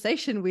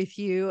conversation with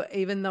you,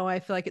 even though I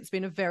feel like it's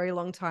been a very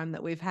long time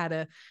that we've had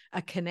a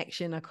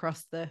connection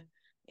across the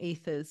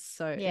ethers.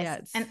 So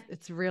Yes. yeah,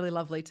 it's really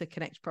lovely to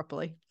connect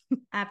properly.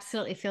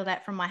 Absolutely feel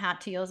that from my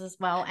heart to yours as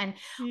well. And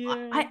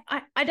Yeah.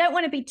 I don't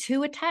want to be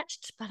too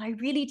attached, but I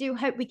really do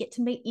hope we get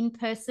to meet in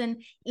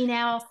person in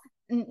our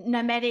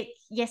nomadic,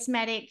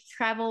 yesmatic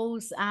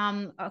travels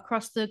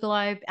across the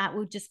globe. It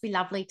would just be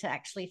lovely to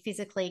actually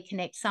physically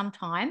connect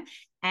sometime.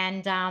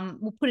 And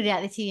we'll put it out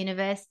there to the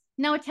universe.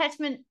 No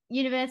attachment,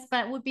 universe,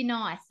 but it would be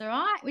nice. All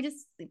right. We're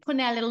just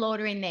putting our little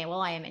order in there. Well,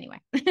 I am anyway.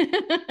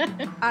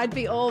 I'd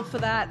be all for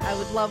that. I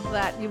would love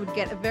that. You would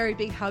get a very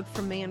big hug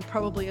from me and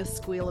probably a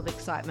squeal of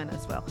excitement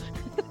as well.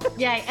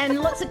 Yeah. And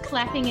lots of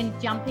clapping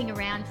and jumping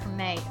around from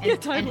me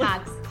and, and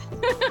hugs.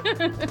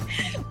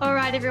 All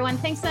right, everyone.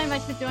 Thanks so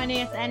much for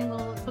joining us, and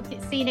we'll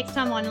see you next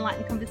time on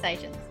Enlightened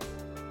Conversations.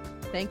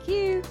 Thank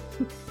you.